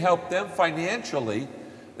we can help them financially,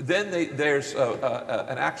 then there's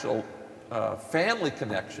an actual family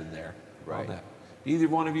connection there. On that. Either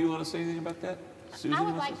one of you want to say anything about that? Susan, I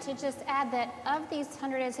would like to just add that of these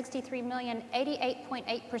 163 million,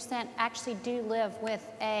 88.8% actually do live with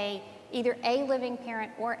either a living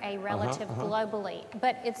parent or a relative globally.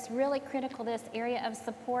 But it's really critical, this area of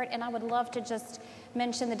support, and I would love to just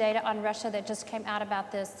mention the data on Russia that just came out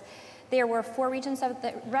about this. There were 4 regions of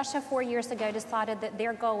Russia 4 years ago decided that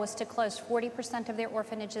their goal was to close 40% of their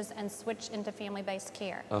orphanages and switch into family-based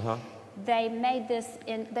care. They made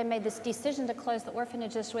this decision to close the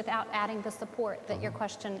orphanages without adding the support that your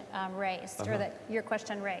question raised, or that your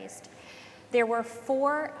question raised. There were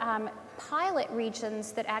 4 pilot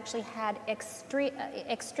regions that actually had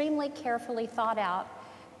extremely carefully thought out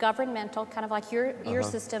governmental, kind of like your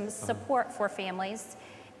system's support for families.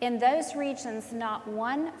 In those regions, not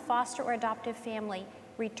one foster or adoptive family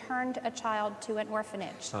returned a child to an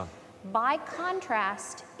orphanage. By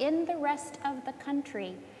contrast, in the rest of the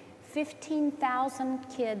country, 15,000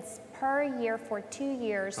 kids per year for 2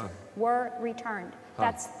 years were returned.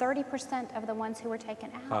 That's 30% of the ones who were taken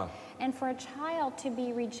out. And for a child to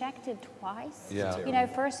be rejected twice, you know,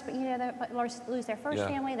 first, you know, they lose their first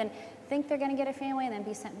family, then think they're going to get a family, and then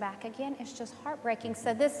be sent back again. It's just heartbreaking.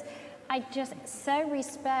 So this, I just so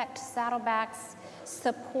respect Saddleback's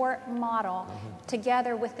support model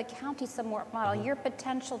together with the county support model. Your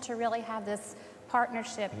potential to really have this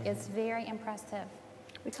partnership is very impressive.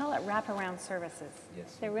 We call it wraparound services.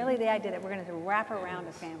 So really the idea that we're going to wrap around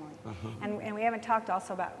a family. And we haven't talked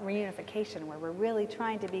also about reunification, where we're really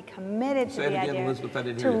trying to be committed to the idea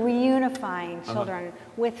to reunifying children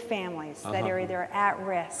with families that are either at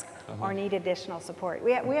risk or need additional support.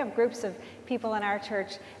 We have groups of people in our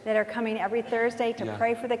church that are coming every Thursday to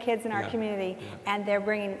pray for the kids in our community, and they're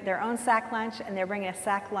bringing their own sack lunch, and they're bringing a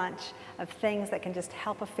sack lunch of things that can just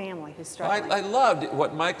help a family who's struggling. I loved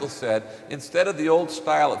what Michael said. Instead of the old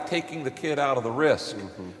style of taking the kid out of the risk,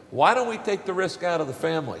 why don't we take the risk out of the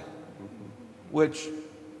family? Which,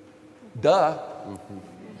 duh.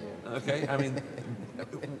 Okay, I mean,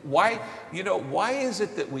 why, you know, why is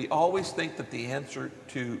it that we always think that the answer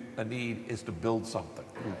to a need is to build something?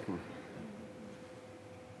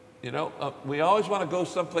 You know, we always want to go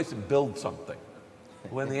someplace and build something,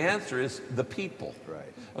 when the answer is the people.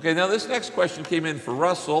 Okay, now this next question came in for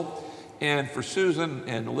Russell, and for Susan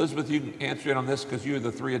and Elizabeth, you can answer it on this because you're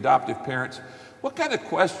the 3 adoptive parents. What kind of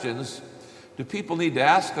questions do people need to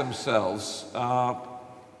ask themselves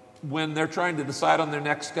when they're trying to decide on their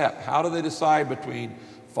next step? How do they decide between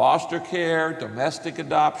foster care, domestic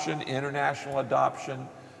adoption, international adoption?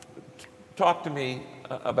 Talk to me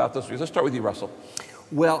about those. Let's start with you, Russell.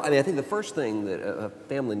 Well, I mean, I think the first thing that a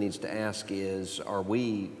family needs to ask is, are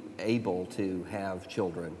we able to have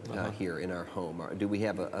children here in our home? Do we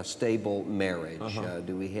have a stable marriage?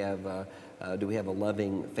 Do we have a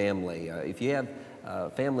loving family? If you have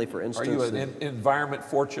family, for instance, are you an environment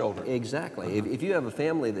for children? Exactly. If you have a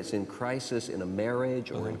family that's in crisis in a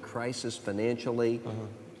marriage or in crisis financially,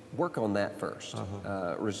 work on that first.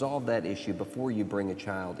 Resolve that issue before you bring a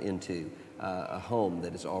child into a home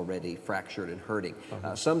that is already fractured and hurting.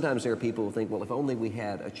 Sometimes there are people who think, well, if only we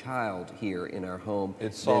had a child here in our home,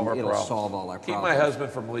 it'll solve all our problems. Keep my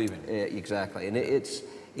husband from leaving. Exactly, and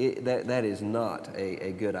that is not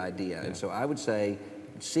a good idea. And so I would say,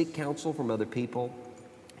 seek counsel from other people,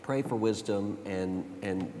 pray for wisdom,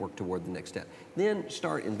 and work toward the next step. Then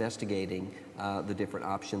start investigating the different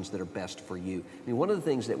options that are best for you. I mean, one of the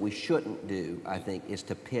things that we shouldn't do, I think, is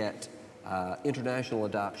to pit international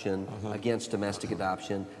adoption against domestic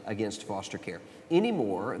adoption, against foster care, any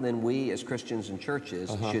more than we as Christians and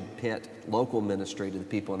churches should pit local ministry to the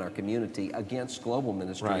people in our community against global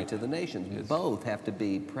ministry to the nations. Both have to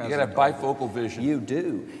be present. You got to have bifocal vision. You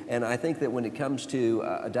do. And I think that when it comes to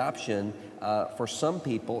adoption, for some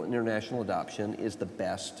people, international adoption is the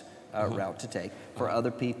best route to take. For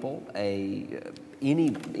other people,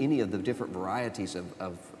 any of the different varieties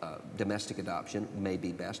of domestic adoption may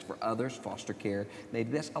be best. For others, foster care may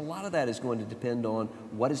be best. A lot of that is going to depend on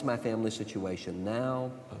what is my family situation now,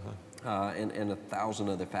 and 1,000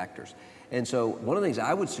 other factors. And so one of the things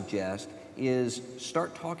I would suggest is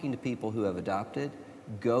start talking to people who have adopted.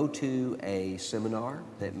 Go to a seminar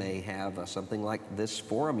that may have something like this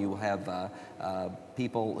forum. You will have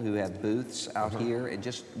people who have booths out here, and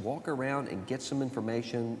just walk around and get some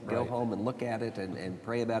information, go home and look at it and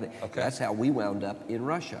pray about it. That's how we wound up in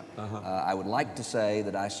Russia. I would like to say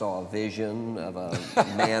that I saw a vision of a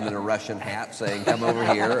man in a Russian hat saying, come over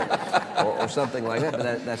here, or something like that,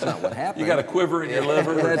 but that's not what happened. You got a quiver in your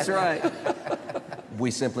liver? That's right. We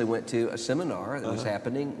simply went to a seminar that was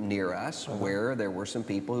happening near us, where there were some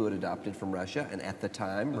people who had adopted from Russia, and at the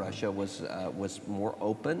time Russia was more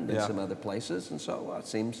open than some other places, and so it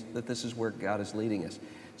seems that this is where God is leading us.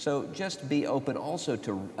 So just be open also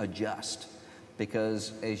to adjust,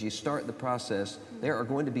 because as you start the process, there are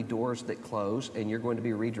going to be doors that close, and you're going to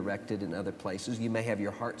be redirected in other places. You may have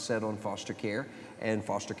your heart set on foster care, and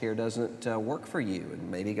foster care doesn't work for you, and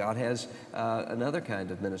maybe God has another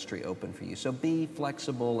kind of ministry open for you. So be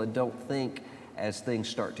flexible, and don't think as things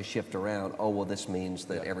start to shift around, oh, well, this means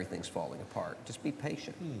that everything's falling apart. Just be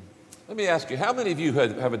patient. Let me ask you, how many of you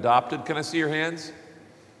have adopted? Can I see your hands?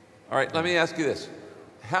 All right, let me ask you this.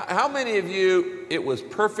 How many of you, it was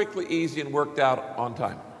perfectly easy and worked out on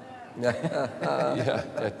time?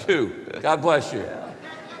 Yeah, 2. God bless you.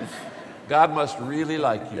 God must really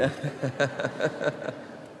like you.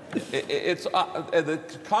 The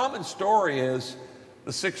common story is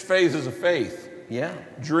the 6 phases of faith. Yeah.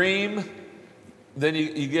 Dream, then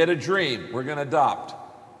you get a dream, we're going to adopt.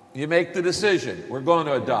 You make the decision, we're going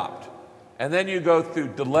to adopt. And then you go through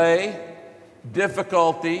delay,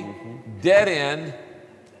 difficulty, dead end,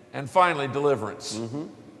 and finally deliverance.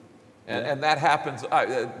 And that happens,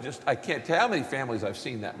 I can't tell how many families I've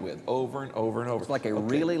seen that with, over and over and over. It's like a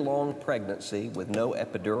really long pregnancy with no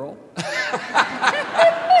epidural.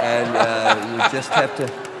 And you just have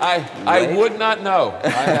to I would not know.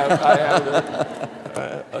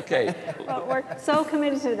 Okay. Well, we're so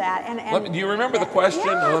committed to that. Do you remember the question?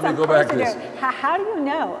 Yes, Let me go back to this. How do you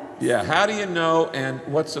know? Yeah, how do you know, and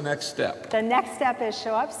what's the next step? The next step is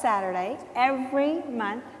show up Saturday every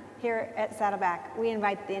month here at Saddleback. We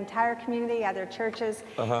invite the entire community, other churches,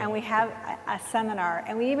 and we have a seminar.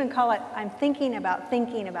 And we even call it, I'm thinking about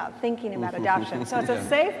adoption. So it's a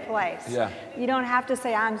safe place. Yeah. You don't have to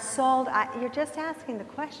say, I'm sold. You're just asking the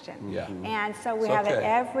question. Yeah. And so we have it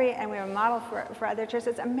and we have a model for other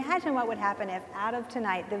churches. Imagine what would happen if out of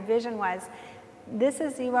tonight, the vision was,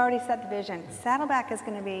 you've already set the vision. Saddleback is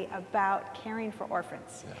going to be about caring for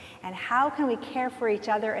orphans. Yeah. And how can we care for each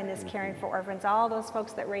other in this caring for orphans, all those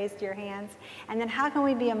folks that raised your hands? And then how can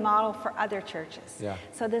we be a model for other churches? Yeah.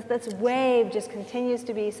 So this wave just continues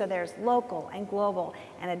to be, so there's local and global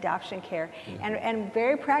and adoption care. And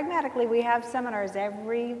very pragmatically, we have seminars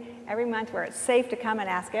every month where it's safe to come and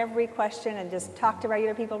ask every question and just talk to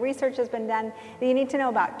regular people. Research has been done that you need to know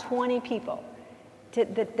about 20 people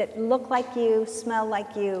that look like you, smell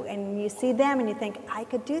like you, and you see them and you think, I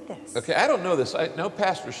could do this. Okay, I don't know this. I know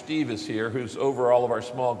Pastor Steve is here, who's over all of our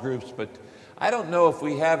small groups, but I don't know if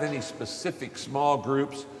we have any specific small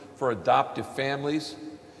groups for adoptive families.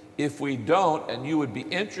 If we don't, and you would be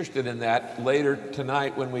interested in that later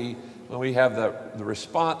tonight when we have the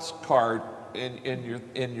response card in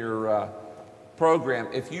your program,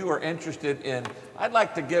 if you are interested in, I'd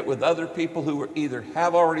like to get with other people who either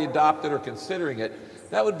have already adopted or considering it,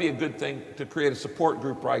 that would be a good thing to create a support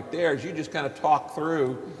group right there, as you just kind of talk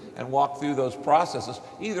through and walk through those processes,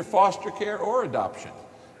 either foster care or adoption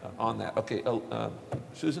on that. Okay,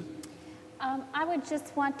 Susan? I would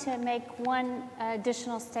just want to make one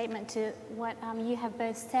additional statement to what you have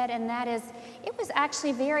both said, and that is, it was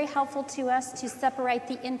actually very helpful to us to separate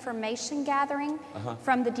the information gathering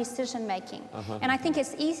from the decision making. And I think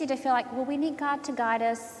it's easy to feel like, well, we need God to guide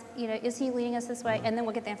us, is He leading us this way, and then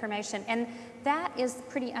we'll get the information. And that is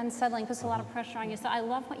pretty unsettling, puts a lot of pressure on you. So I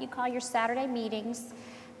love what you call your Saturday meetings,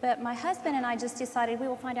 but my husband and I just decided we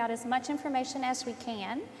will find out as much information as we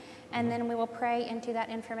can, and then we will pray into that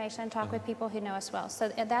information and talk with people who know us well. So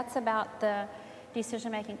that's about the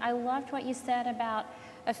decision making. I loved what you said about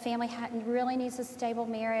a family really needs a stable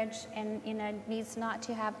marriage and needs not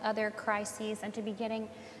to have other crises and to be getting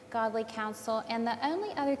godly counsel. And the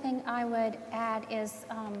only other thing I would add is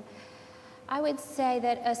I would say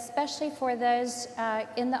that especially for those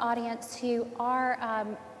in the audience who are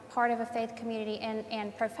part of a faith community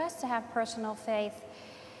and profess to have personal faith,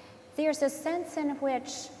 there's a sense in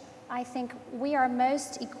which I think we are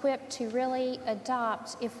most equipped to really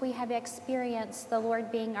adopt if we have experienced the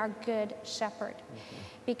Lord being our good shepherd.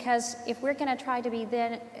 Because if we're going to try to be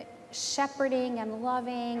then shepherding and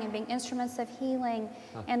loving and being instruments of healing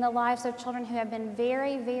in the lives of children who have been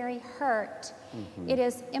very, very hurt, it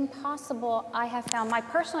is impossible. I have found my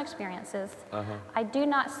personal experiences, I do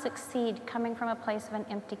not succeed coming from a place of an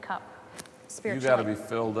empty cup. You got to be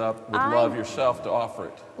filled up with love yourself to offer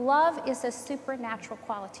it. Love is a supernatural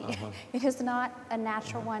quality. It is not a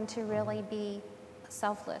natural one to really be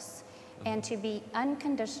selfless and to be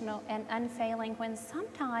unconditional and unfailing when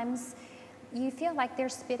sometimes you feel like they're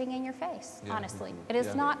spitting in your face, honestly. It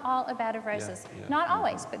is not all a bed of roses. Not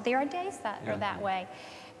always, but there are days that are that way.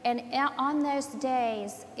 And on those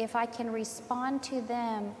days, if I can respond to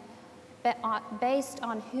them based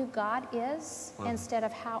on who God is instead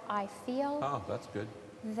of how I feel, that's good.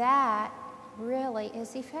 That really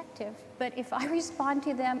is effective. But if I respond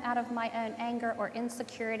to them out of my own anger or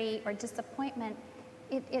insecurity or disappointment,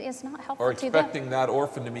 it is not helpful to them. Or expecting that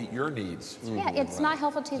orphan to meet your needs. Yeah, it's not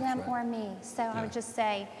helpful to them or me. So I would just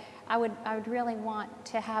say, I would really want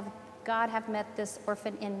to have God have met this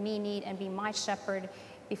orphan in me need and be my shepherd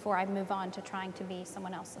before I move on to trying to be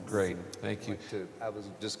someone else's. Great, thank you. I was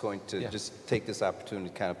just going to just take this opportunity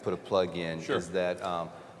to kind of put a plug in. Sure. Is that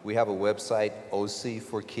we have a website, OC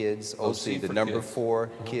for Kids, OC the number 4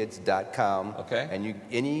 kids.com. Okay. And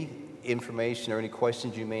any information or any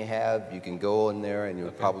questions you may have, you can go in there and you'll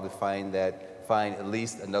probably find find at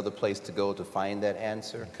least another place to go to find that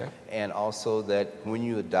answer. Okay. And also that when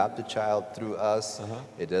you adopt a child through us,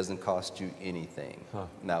 it doesn't cost you anything,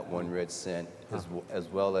 not one red cent, as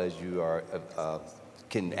well as you are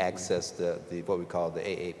can access the what we call the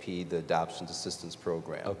AAP, the Adoption Assistance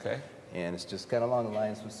Program. Okay. And it's just kind of along the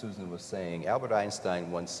lines of what Susan was saying. Albert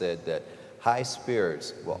Einstein once said that high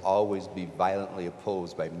spirits will always be violently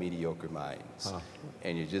opposed by mediocre minds.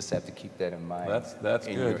 And you just have to keep that in mind That's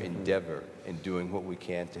in good. your endeavor in doing what we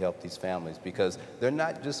can to help these families, because they're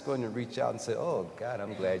not just going to reach out and say, oh, God,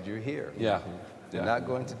 I'm glad you're here. Yeah. They're not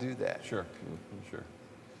going to do that. Sure, sure.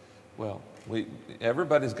 Well,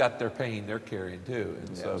 everybody's got their pain they're carrying too.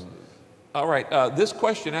 And so, all right, this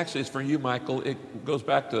question actually is for you, Michael. It goes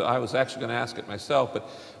back to, I was actually going to ask it myself,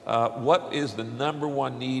 but what is the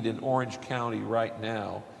 #1 need in Orange County right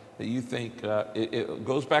now that you think, it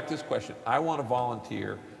goes back to this question, I want to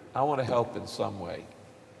volunteer, I want to help in some way.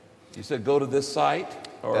 You said go to this site,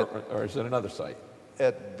 or is it another site?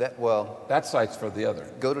 That site's for the other.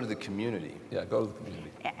 Go to the community. Yeah, go to the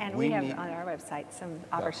community. And we have on our website some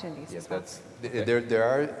opportunities as well. There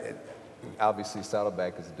are, obviously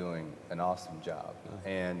Saddleback is doing an awesome job.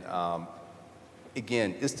 And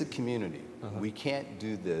again, it's the community. We can't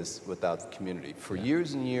do this without the community. For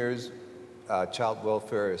years and years, child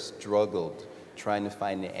welfare has struggled trying to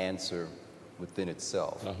find the answer within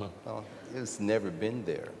itself. Well, it's never been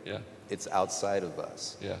there. It's outside of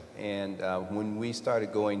us. And when we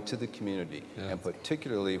started going to the community, and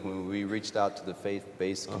particularly when we reached out to the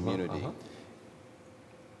faith-based community,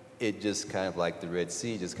 it just kind of like the Red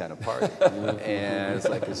Sea just kind of parted. And it's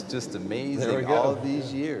like, it's just amazing all of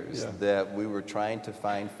these years that we were trying to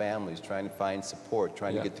find families, trying to find support,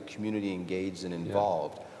 trying to get the community engaged and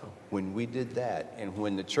involved. When we did that, and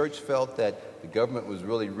when the church felt that the government was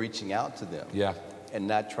really reaching out to them, and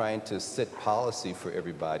not trying to set policy for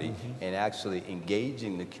everybody, and actually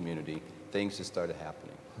engaging the community, things just started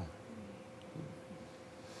happening.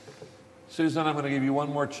 Susan, I'm going to give you one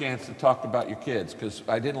more chance to talk about your kids, because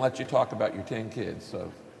I didn't let you talk about your 10 kids, so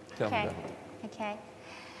tell me about it. Okay.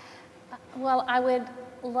 Well, I would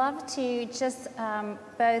love to just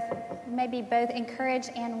both encourage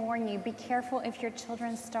and warn you, be careful if your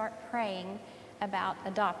children start praying about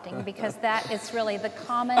adopting, because that is really the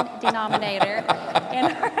common denominator in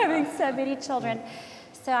our having so many children.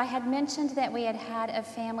 So I had mentioned that we had had a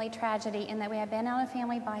family tragedy and that we had been on a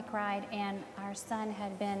family bike ride, and our son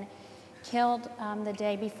had been killed the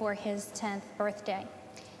day before his 10th birthday.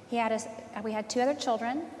 We had 2 other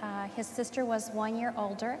children. His sister was 1 year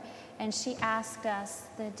older, and she asked us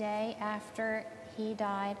the day after he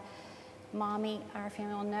died, Mommy, our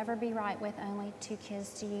family will never be right with only 2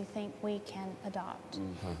 kids. Do you think we can adopt?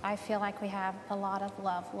 I feel like we have a lot of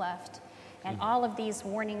love left. And all of these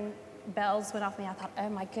warning bells went off me. I thought, oh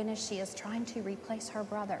my goodness, she is trying to replace her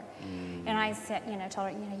brother. And I said, told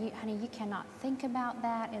her, honey, you cannot think about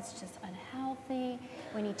that. It's just unhealthy.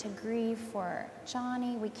 We need to grieve for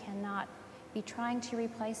Johnny. We cannot be trying to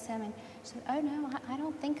replace him. And she said, oh no, I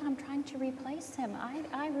don't think I'm trying to replace him.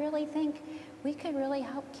 I really think we could really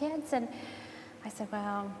help kids. And I said,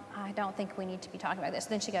 well, I don't think we need to be talking about this.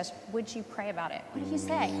 Then she goes, would you pray about it? What did you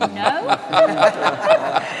say? No?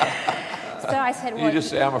 So I said, well, you just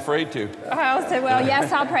say, I'm afraid to. I said, well,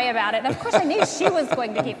 yes, I'll pray about it. And of course, I knew she was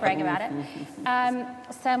going to keep praying about it.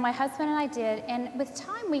 So my husband and I did. And with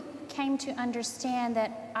time, we came to understand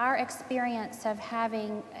that our experience of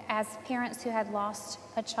having, as parents who had lost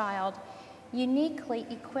a child, uniquely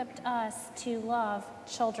equipped us to love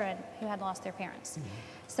children who had lost their parents.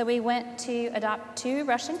 So we went to adopt 2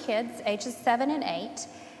 Russian kids, ages 7 and 8.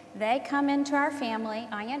 They come into our family,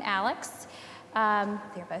 Anya and Alex.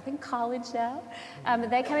 They're both in college now.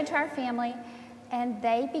 They come into our family, and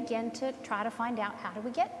they begin to try to find out, how did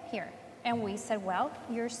we get here? And we said, well,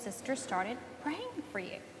 your sister started praying for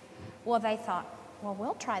you. Well, they thought, well,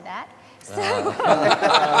 we'll try that. So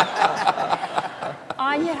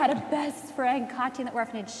Anya had a best friend, Katya, in the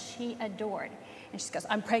orphanage she adored. And she goes,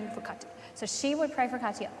 I'm praying for Katya. So she would pray for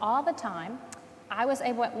Katya all the time. I was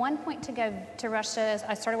able at one point to go to Russia.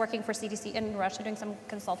 I started working for CDC in Russia, doing some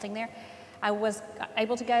consulting there. I was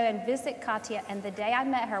able to go and visit Katya, and the day I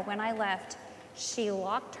met her, when I left, she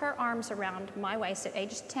locked her arms around my waist at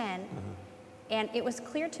age 10, and it was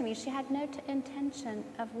clear to me she had no intention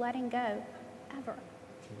of letting go, ever.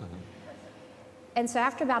 And so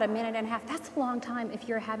after about a minute and a half, that's a long time if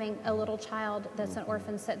you're having a little child that's an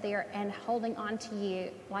orphan sit there and holding on to you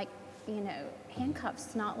like,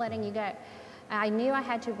 handcuffs, not letting you go. I knew I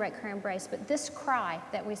had to break her embrace, but this cry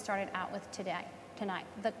that we started out with tonight,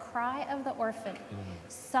 the cry of the orphan,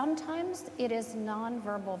 sometimes it is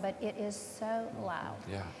nonverbal, but it is so loud.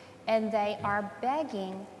 and they are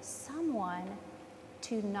begging someone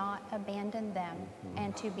to not abandon them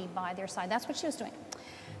and to be by their side. That's what she was doing.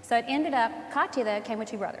 So it ended up, Katya came with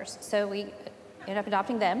 2 brothers, so we ended up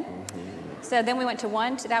adopting them. So then we went to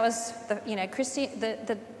 1, that was the, you know, Christy,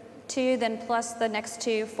 the 2, then plus the next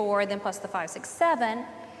 2, 4, then plus the 5, 6, 7.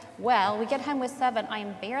 Well, we get home with 7. I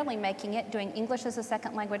am barely making it, doing English as a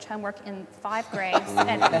second language homework in 5 grades.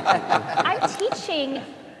 And I'm teaching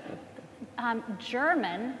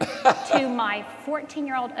German to my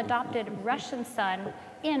 14-year-old adopted Russian son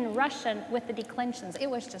in Russian with the declensions. It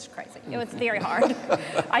was just crazy. It was very hard.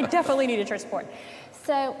 I definitely needed church support.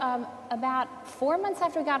 So about 4 months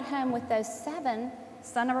after we got home with those 7,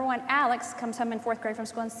 son number 1, Alex, comes home in 4th grade from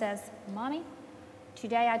school and says, Mommy,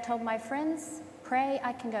 today I told my friends, pray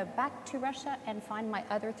I can go back to Russia and find my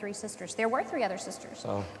other 3 sisters. There were 3 other sisters,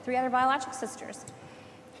 3 other biological sisters.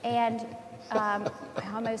 And I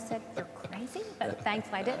almost said, you're crazy, but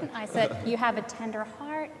thankfully I didn't. I said, you have a tender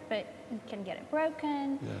heart, but you can get it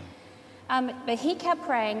broken. Yeah. But he kept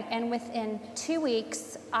praying, and within 2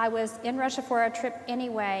 weeks, I was in Russia for a trip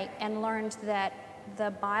anyway and learned that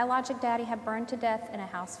the biologic daddy had burned to death in a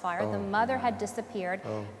house fire. The mother had disappeared,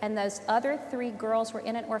 and those other 3 girls were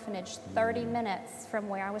in an orphanage 30 minutes from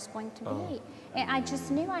where I was going to be. And I just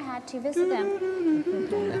knew I had to visit them.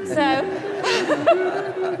 So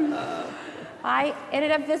I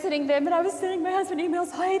ended up visiting them, and I was sending my husband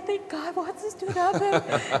emails, I think God wants us to adopt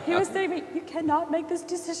them. He was saying to me, you cannot make this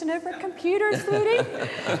decision over a computer, sweetie.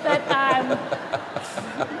 But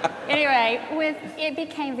anyway, it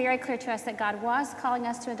became very clear to us that God was calling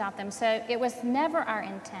us to adopt them. So it was never our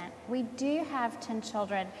intent. We do have 10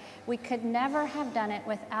 children. We could never have done it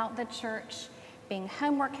without the church being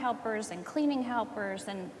homework helpers and cleaning helpers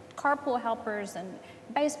and carpool helpers and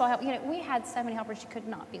baseball help. You know, we had so many helpers, you could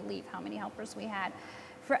not believe how many helpers we had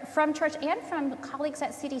from church and from colleagues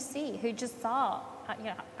at CDC who just saw, you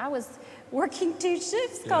know, I was working 2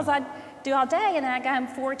 shifts because I'd do all day and then I'd go home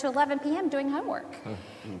 4 to 11 p.m. doing homework.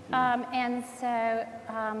 And so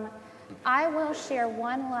I will share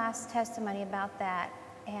one last testimony about that,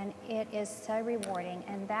 and it is so rewarding,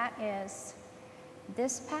 and that is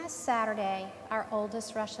this past Saturday, our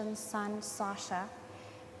oldest Russian son, Sasha,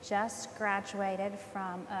 just graduated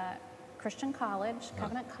from a Christian college,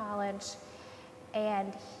 Covenant College,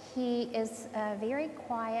 and he is a very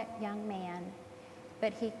quiet young man,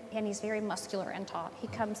 but he's very muscular and tall. He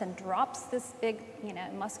comes and drops this big, you know,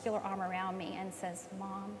 muscular arm around me and says,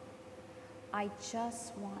 Mom, I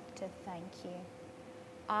just want to thank you.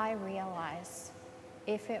 I realize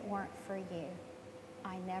if it weren't for you,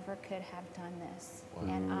 I never could have done this,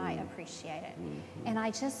 and I appreciate it. And I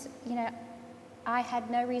just, you know, I had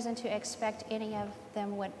no reason to expect any of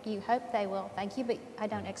them would. You hope they will, thank you, but I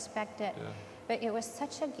don't expect it. But it was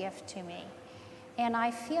such a gift to me. And I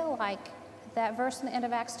feel like that verse in the end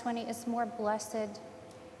of Acts 20 is more blessed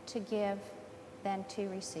to give than to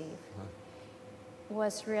receive.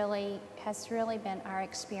 Has really been our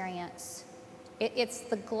experience. It's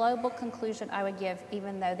the global conclusion I would give,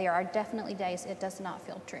 even though there are definitely days it does not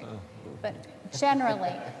feel true. But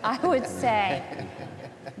generally, I would say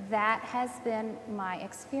that has been my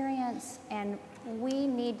experience, and we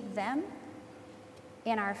need them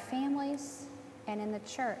in our families and in the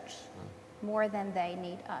church more than they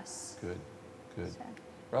need us. Good. So.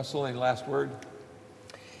 Russell, any last word?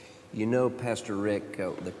 You know, Pastor Rick,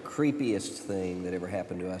 the creepiest thing that ever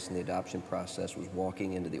happened to us in the adoption process was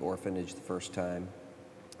walking into the orphanage the first time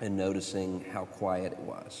and noticing how quiet it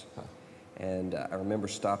was. And I remember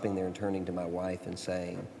stopping there and turning to my wife and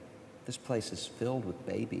saying, this place is filled with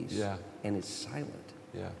babies and it's silent.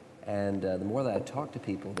 And the more that I talked to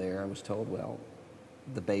people there, I was told, well,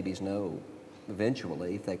 the babies know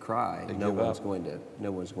eventually if they cry, no one's going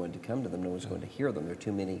to come to them, no one's going to hear them. There are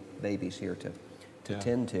too many babies here to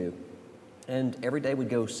tend to. And every day we'd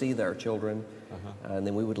go see our children, and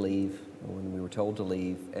then we would leave when we were told to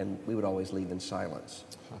leave, and we would always leave in silence.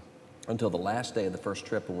 Until the last day of the first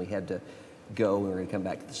trip when we had to go, we were going to come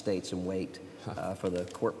back to the States and wait for the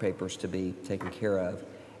court papers to be taken care of.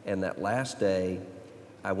 And that last day,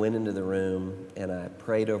 I went into the room and I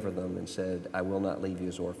prayed over them and said, I will not leave you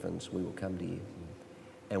as orphans, we will come to you.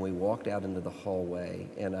 And we walked out into the hallway,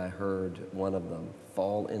 and I heard one of them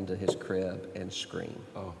fall into his crib and scream.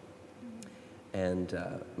 And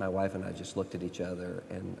my wife and I just looked at each other,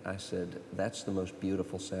 and I said, that's the most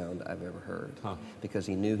beautiful sound I've ever heard. Because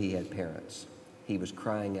he knew he had parents. He was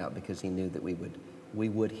crying out because he knew that we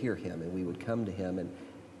would hear him and we would come to him. And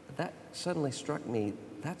that suddenly struck me,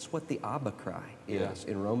 that's what the Abba cry is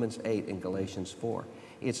in Romans 8 and Galatians 4.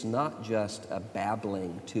 It's not just a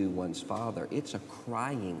babbling to one's father, it's a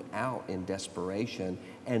crying out in desperation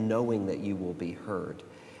and knowing that you will be heard.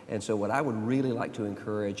 And so what I would really like to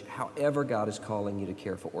encourage, however God is calling you to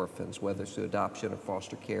care for orphans, whether it's through adoption or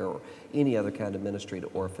foster care or any other kind of ministry to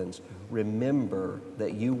orphans, remember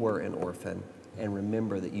that you were an orphan, and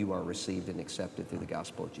remember that you are received and accepted through the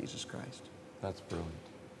gospel of Jesus Christ. That's brilliant.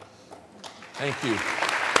 Thank you.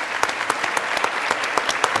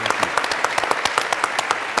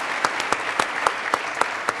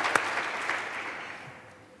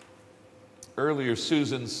 Earlier,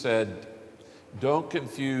 Susan said, don't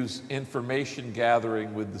confuse information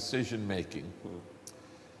gathering with decision making.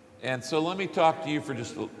 And so let me talk to you for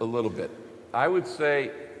just a little bit. I would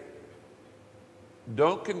say,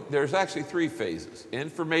 there's actually three phases: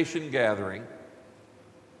 information gathering,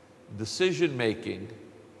 decision making,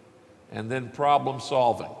 and then problem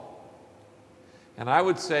solving. And I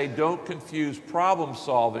would say, don't confuse problem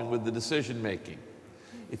solving with the decision making.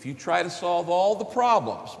 If you try to solve all the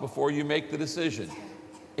problems before you make the decision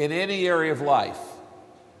in any area of life,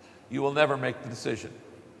 you will never make the decision.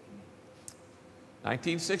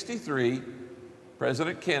 1963,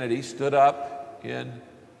 President Kennedy stood up in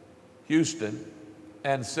Houston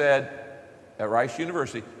and said at Rice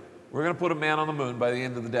University, we're going to put a man on the moon by the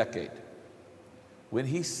end of the decade. When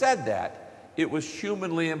he said that, it was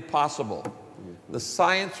humanly impossible. The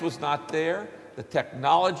science was not there, the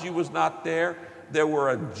technology was not there. There were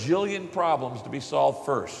a jillion problems to be solved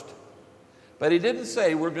first. But he didn't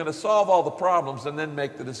say we're going to solve all the problems and then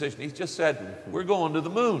make the decision. He just said we're going to the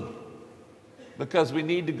moon because we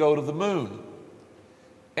need to go to the moon.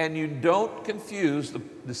 And you don't confuse the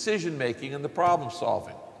decision making and the problem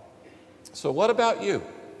solving. So what about you?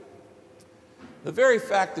 The very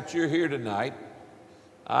fact that you're here tonight,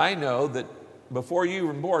 I know that before you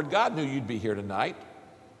were born, God knew you'd be here tonight.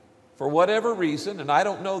 For whatever reason, and I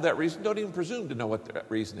don't know that reason, don't even presume to know what that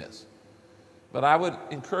reason is. But I would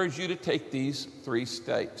encourage you to take these three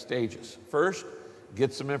stages. First,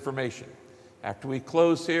 get some information. After we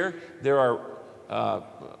close here, there are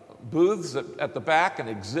booths at the back and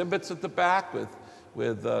exhibits at the back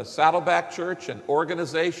with Saddleback Church and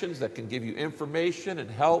organizations that can give you information and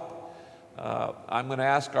help. I'm going to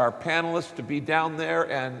ask our panelists to be down there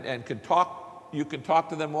and can talk. You can talk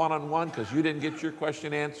to them one-on-one because you didn't get your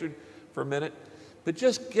question answered for a minute. But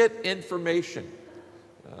just get information.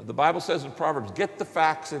 The Bible says in Proverbs, get the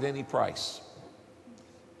facts at any price.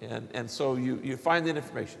 And so you find that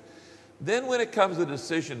information. Then when it comes to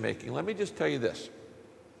decision making, let me just tell you this.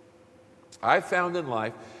 I've found in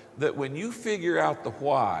life that when you figure out the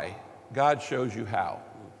why, God shows you how.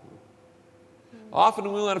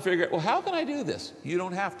 Often we want to figure out, well, how can I do this? You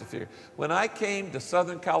don't have to figure. When I came to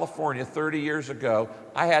Southern California 30 years ago,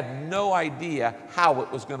 I had no idea how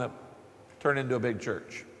it was going to turn into a big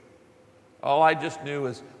church. All I just knew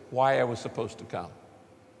is why I was supposed to come.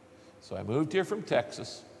 So I moved here from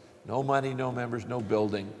Texas, no money, no members, no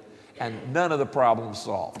building, and none of the problems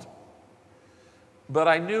solved. But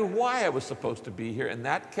I knew why I was supposed to be here, and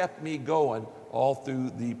that kept me going all through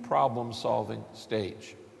the problem-solving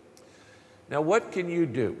stage. Now, what can you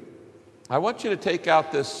do? I want you to take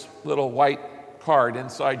out this little white card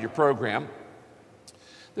inside your program.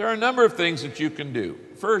 There are a number of things that you can do.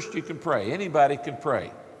 First, you can pray. Anybody can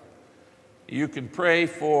pray. You can pray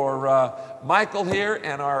for Michael here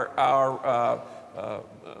and our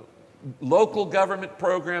local government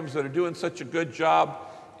programs that are doing such a good job.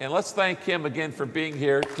 And let's thank him again for being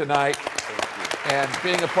here tonight and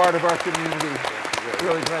being a part of our community.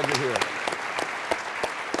 Really glad you're here.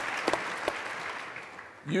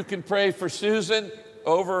 You can pray for Susan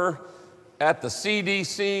over at the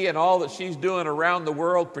CDC and all that she's doing around the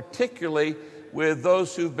world, particularly with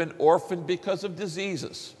those who've been orphaned because of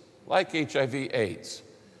diseases like HIV/AIDS.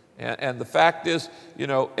 And the fact is, you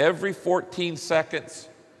know, every 14 seconds,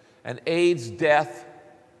 an AIDS death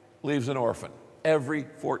leaves an orphan. Every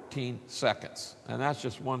 14 seconds. And that's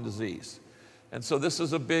just one disease. And so this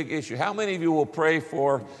is a big issue. How many of you will pray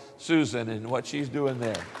for Susan and what she's doing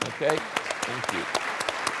there? Okay? Thank you.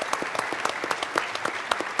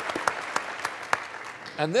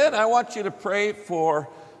 And then I want you to pray for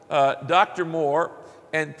Dr. Moore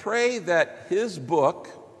and pray that his book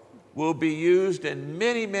will be used in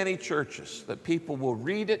many, many churches, that people will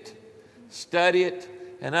read it, study it,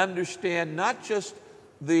 and understand not just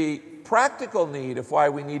the practical need of why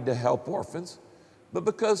we need to help orphans, but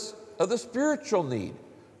because of the spiritual need,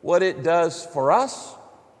 what it does for us,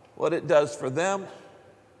 what it does for them,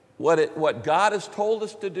 what God has told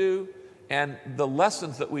us to do, and the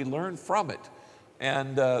lessons that we learn from it,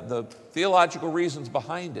 and the theological reasons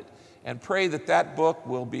behind it. and pray that that book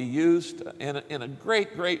will be used in a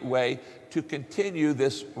great, great way to continue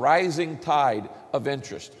this rising tide of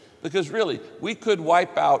interest. Because really, we could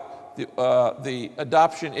wipe out the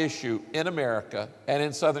adoption issue in America and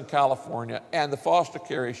in Southern California and the foster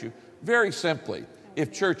care issue very simply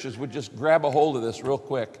if churches would just grab a hold of this real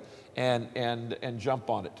quick and jump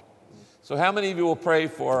on it. So how many of you will pray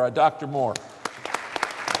for Dr. Moore?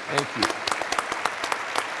 Thank you.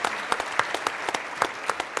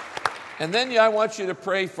 And then I want you to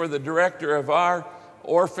pray for the director of our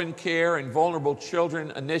Orphan Care and Vulnerable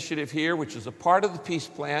Children Initiative here, which is a part of the Peace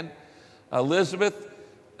Plan. Elizabeth,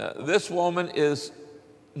 this woman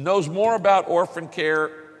knows more about orphan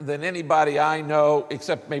care than anybody I know,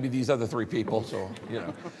 except maybe these other three people, so, you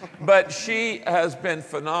know. But she has been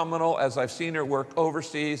phenomenal as I've seen her work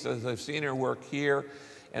overseas, as I've seen her work here.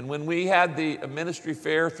 And when we had the ministry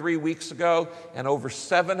fair 3 weeks ago, and over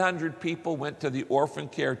 700 people went to the orphan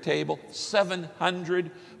care table,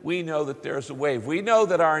 700, we know that there's a wave. We know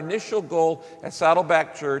that our initial goal at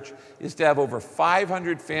Saddleback Church is to have over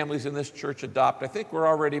 500 families in this church adopt. I think we're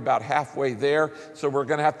already about halfway there, so we're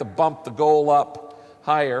going to have to bump the goal up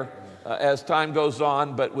higher as time goes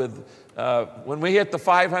on. But when we hit the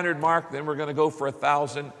 500 mark, then we're going to go for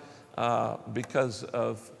 1,000 because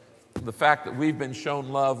of the fact that we've been shown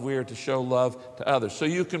love, we are to show love to others. So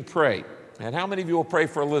you can pray. And how many of you will pray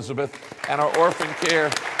for Elizabeth and our Orphan Care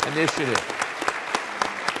Initiative?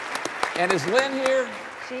 And is Lynn here?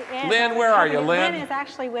 She is. Lynn, where are you, Lynn? Lynn is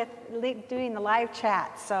actually doing the live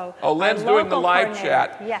chat. So Lynn's doing the live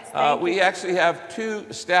chat. Yes, thank we you. actually have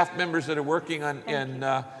 2 staff members that are working in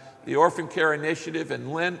the Orphan Care Initiative,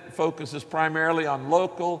 and Lynn focuses primarily on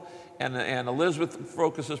local, and Elizabeth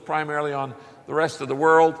focuses primarily on the rest of the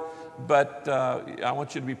world. But I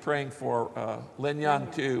want you to be praying for Lin Young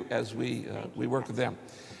too as we work with them.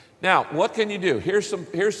 Now, what can you do? Here's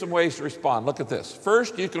some ways to respond. Look at this.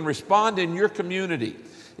 First, you can respond in your community.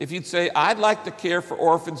 If you'd say, I'd like to care for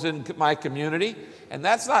orphans in my community, and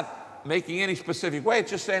that's not making any specific way, it's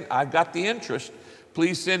just saying, I've got the interest.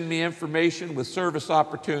 Please send me information with service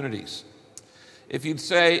opportunities. If you'd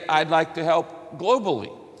say, I'd like to help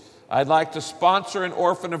globally, I'd like to sponsor an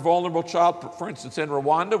orphan and vulnerable child, for instance, in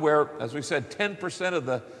Rwanda, where, as we said,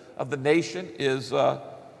 10% of the nation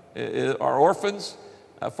are orphans,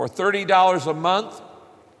 for $30 a month.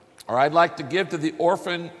 Or I'd like to give to the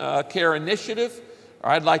Orphan Care Initiative,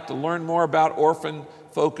 or I'd like to learn more about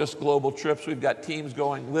orphan-focused global trips. We've got teams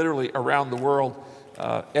going literally around the world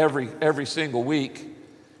every single week.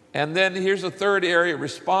 And then here's a third area: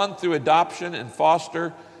 respond through adoption and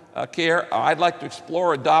foster care. I'd like to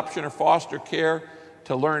explore adoption or foster care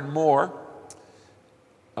to learn more.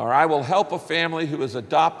 Or I will help a family who is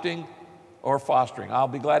adopting or fostering. I'll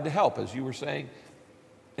be glad to help, as you were saying,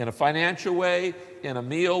 in a financial way, in a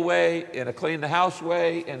meal way, in a clean the house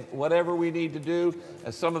way, and whatever we need to do.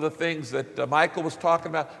 As some of the things that Michael was talking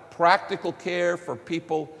about, practical care for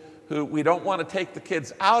people who we don't want to take the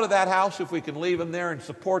kids out of that house if we can leave them there and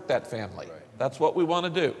support that family. Right. That's what we want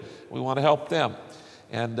to do. We want to help them.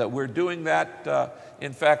 And we're doing that.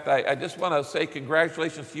 In fact, I just want to say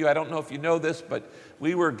congratulations to you. I don't know if you know this, but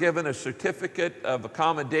we were given a certificate of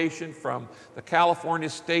accommodation from the California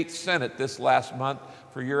State Senate this last month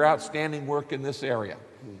for your outstanding work in this area.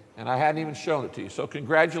 And I hadn't even shown it to you. So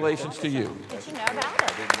congratulations to you. Did you know about it?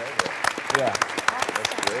 Yeah.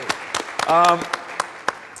 That's great.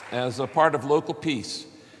 As a part of local peace.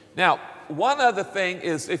 Now, one other thing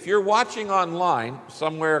is, if you're watching online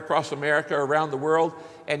somewhere across America or around the world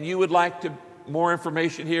and you would like more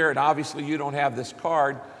information here, and obviously you don't have this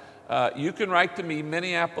card, you can write to me,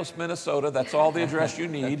 Minneapolis, Minnesota. That's all the address you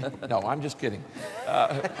need. No, I'm just kidding.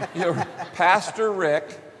 Pastor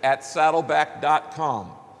Rick at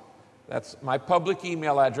saddleback.com. That's my public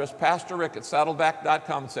email address,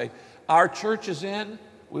 pastorrick@saddleback.com. And say, our church is in.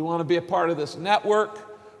 We want to be a part of this network.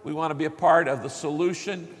 We want to be a part of the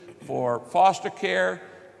solution for foster care,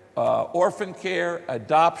 orphan care,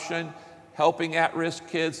 adoption, helping at-risk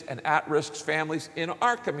kids and at-risk families in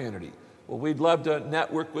our community. Well, we'd love to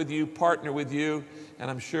network with you, partner with you, and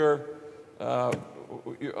I'm sure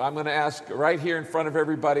I'm going to ask right here in front of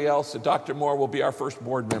everybody else that Dr. Moore will be our first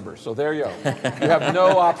board member. So there you go. You have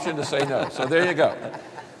no option to say no. So there you go.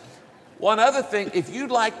 One other thing, if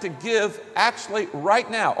you'd like to give actually right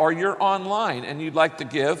now, or you're online and you'd like to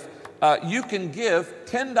give, you can give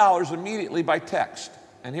 $10 immediately by text.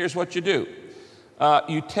 And here's what you do.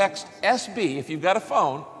 You text SB. If you've got a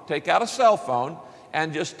phone, take out a cell phone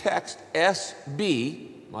and just text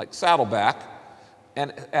SB, like Saddleback,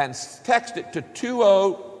 and text it to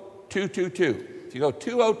 20222. If you go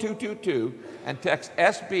 20222 and text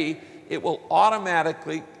SB, it will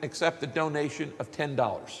automatically accept a donation of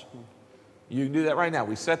 $10. You can do that right now.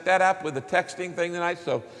 We set that up with the texting thing tonight,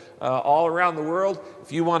 so all around the world,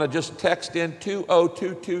 if you want to just text in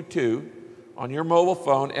 20222 on your mobile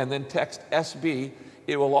phone and then text SB,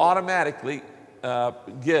 it will automatically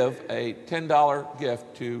give a $10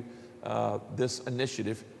 gift to this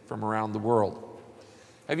initiative from around the world.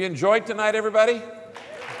 Have you enjoyed tonight, everybody?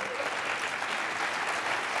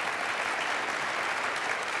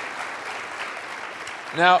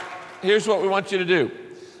 Now, here's what we want you to do.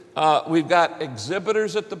 We've got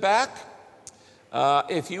exhibitors at the back.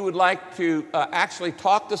 If you would like to actually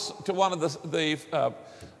talk to one of the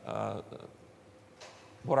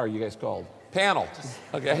what are you guys called? Panel,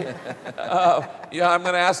 okay? Yeah, I'm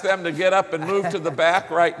going to ask them to get up and move to the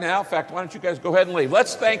back right now. In fact, why don't you guys go ahead and leave?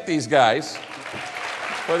 Let's thank these guys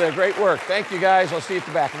for their great work. Thank you, guys. I'll see you at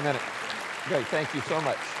the back in a minute. Great, thank you so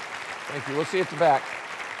much. Thank you. We'll see you at the back.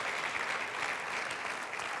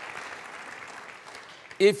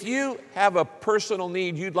 If you have a personal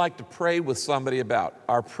need you'd like to pray with somebody about,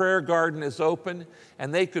 our prayer garden is open,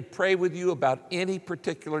 and they could pray with you about any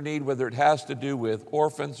particular need, whether it has to do with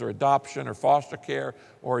orphans or adoption or foster care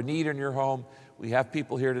or a need in your home. We have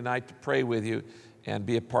people here tonight to pray with you and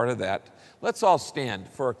be a part of that. Let's all stand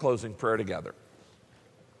for a closing prayer together.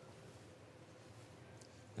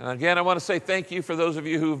 And again, I want to say thank you for those of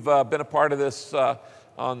you who've been a part of this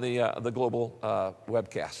on the global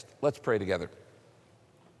webcast. Let's pray together.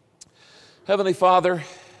 Heavenly Father,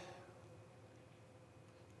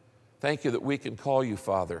 thank you that we can call you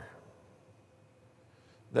Father,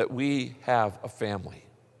 that we have a family,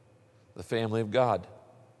 the family of God,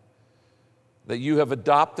 that you have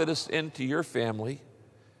adopted us into your family,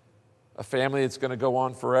 a family that's going to go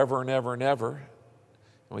on forever and ever and ever,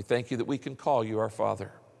 and we thank you that we can call you our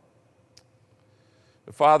Father.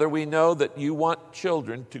 But Father, we know that you want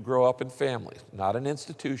children to grow up in families, not in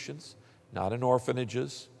institutions, not in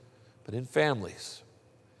orphanages, but in families.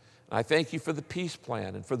 And I thank you for the peace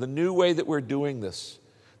plan and for the new way that we're doing this,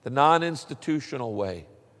 the non-institutional way,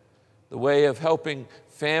 the way of helping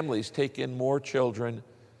families take in more children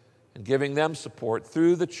and giving them support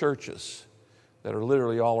through the churches that are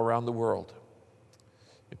literally all around the world.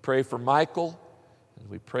 We pray for Michael, and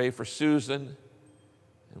we pray for Susan,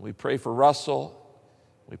 and we pray for Russell,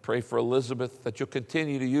 we pray for Elizabeth, that you'll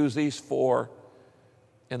continue to use these four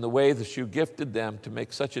in the way that you gifted them to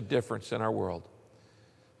make such a difference in our world.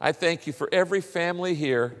 I thank you for every family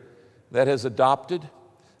here that has adopted.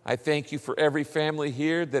 I thank you for every family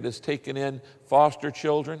here that has taken in foster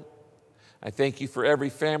children. I thank you for every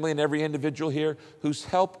family and every individual here who's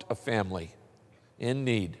helped a family in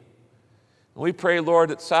need. And we pray,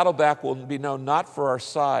 Lord, that Saddleback will be known not for our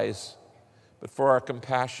size, but for our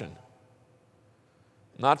compassion.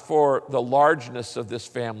 Not for the largeness of this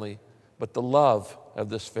family, but the love of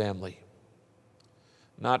this family.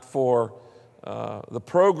 Not for the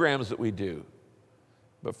programs that we do,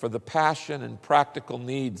 but for the passion and practical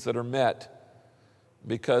needs that are met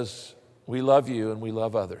because we love you and we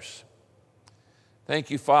love others.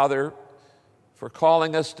 Thank you, Father, for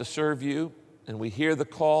calling us to serve you, and we hear the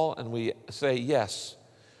call and we say yes.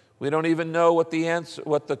 We don't even know what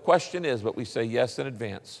the question is, but we say yes in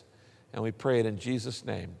advance, and we pray it in Jesus'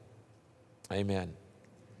 name. Amen.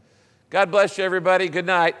 God bless you, everybody. Good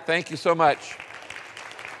night. Thank you so much.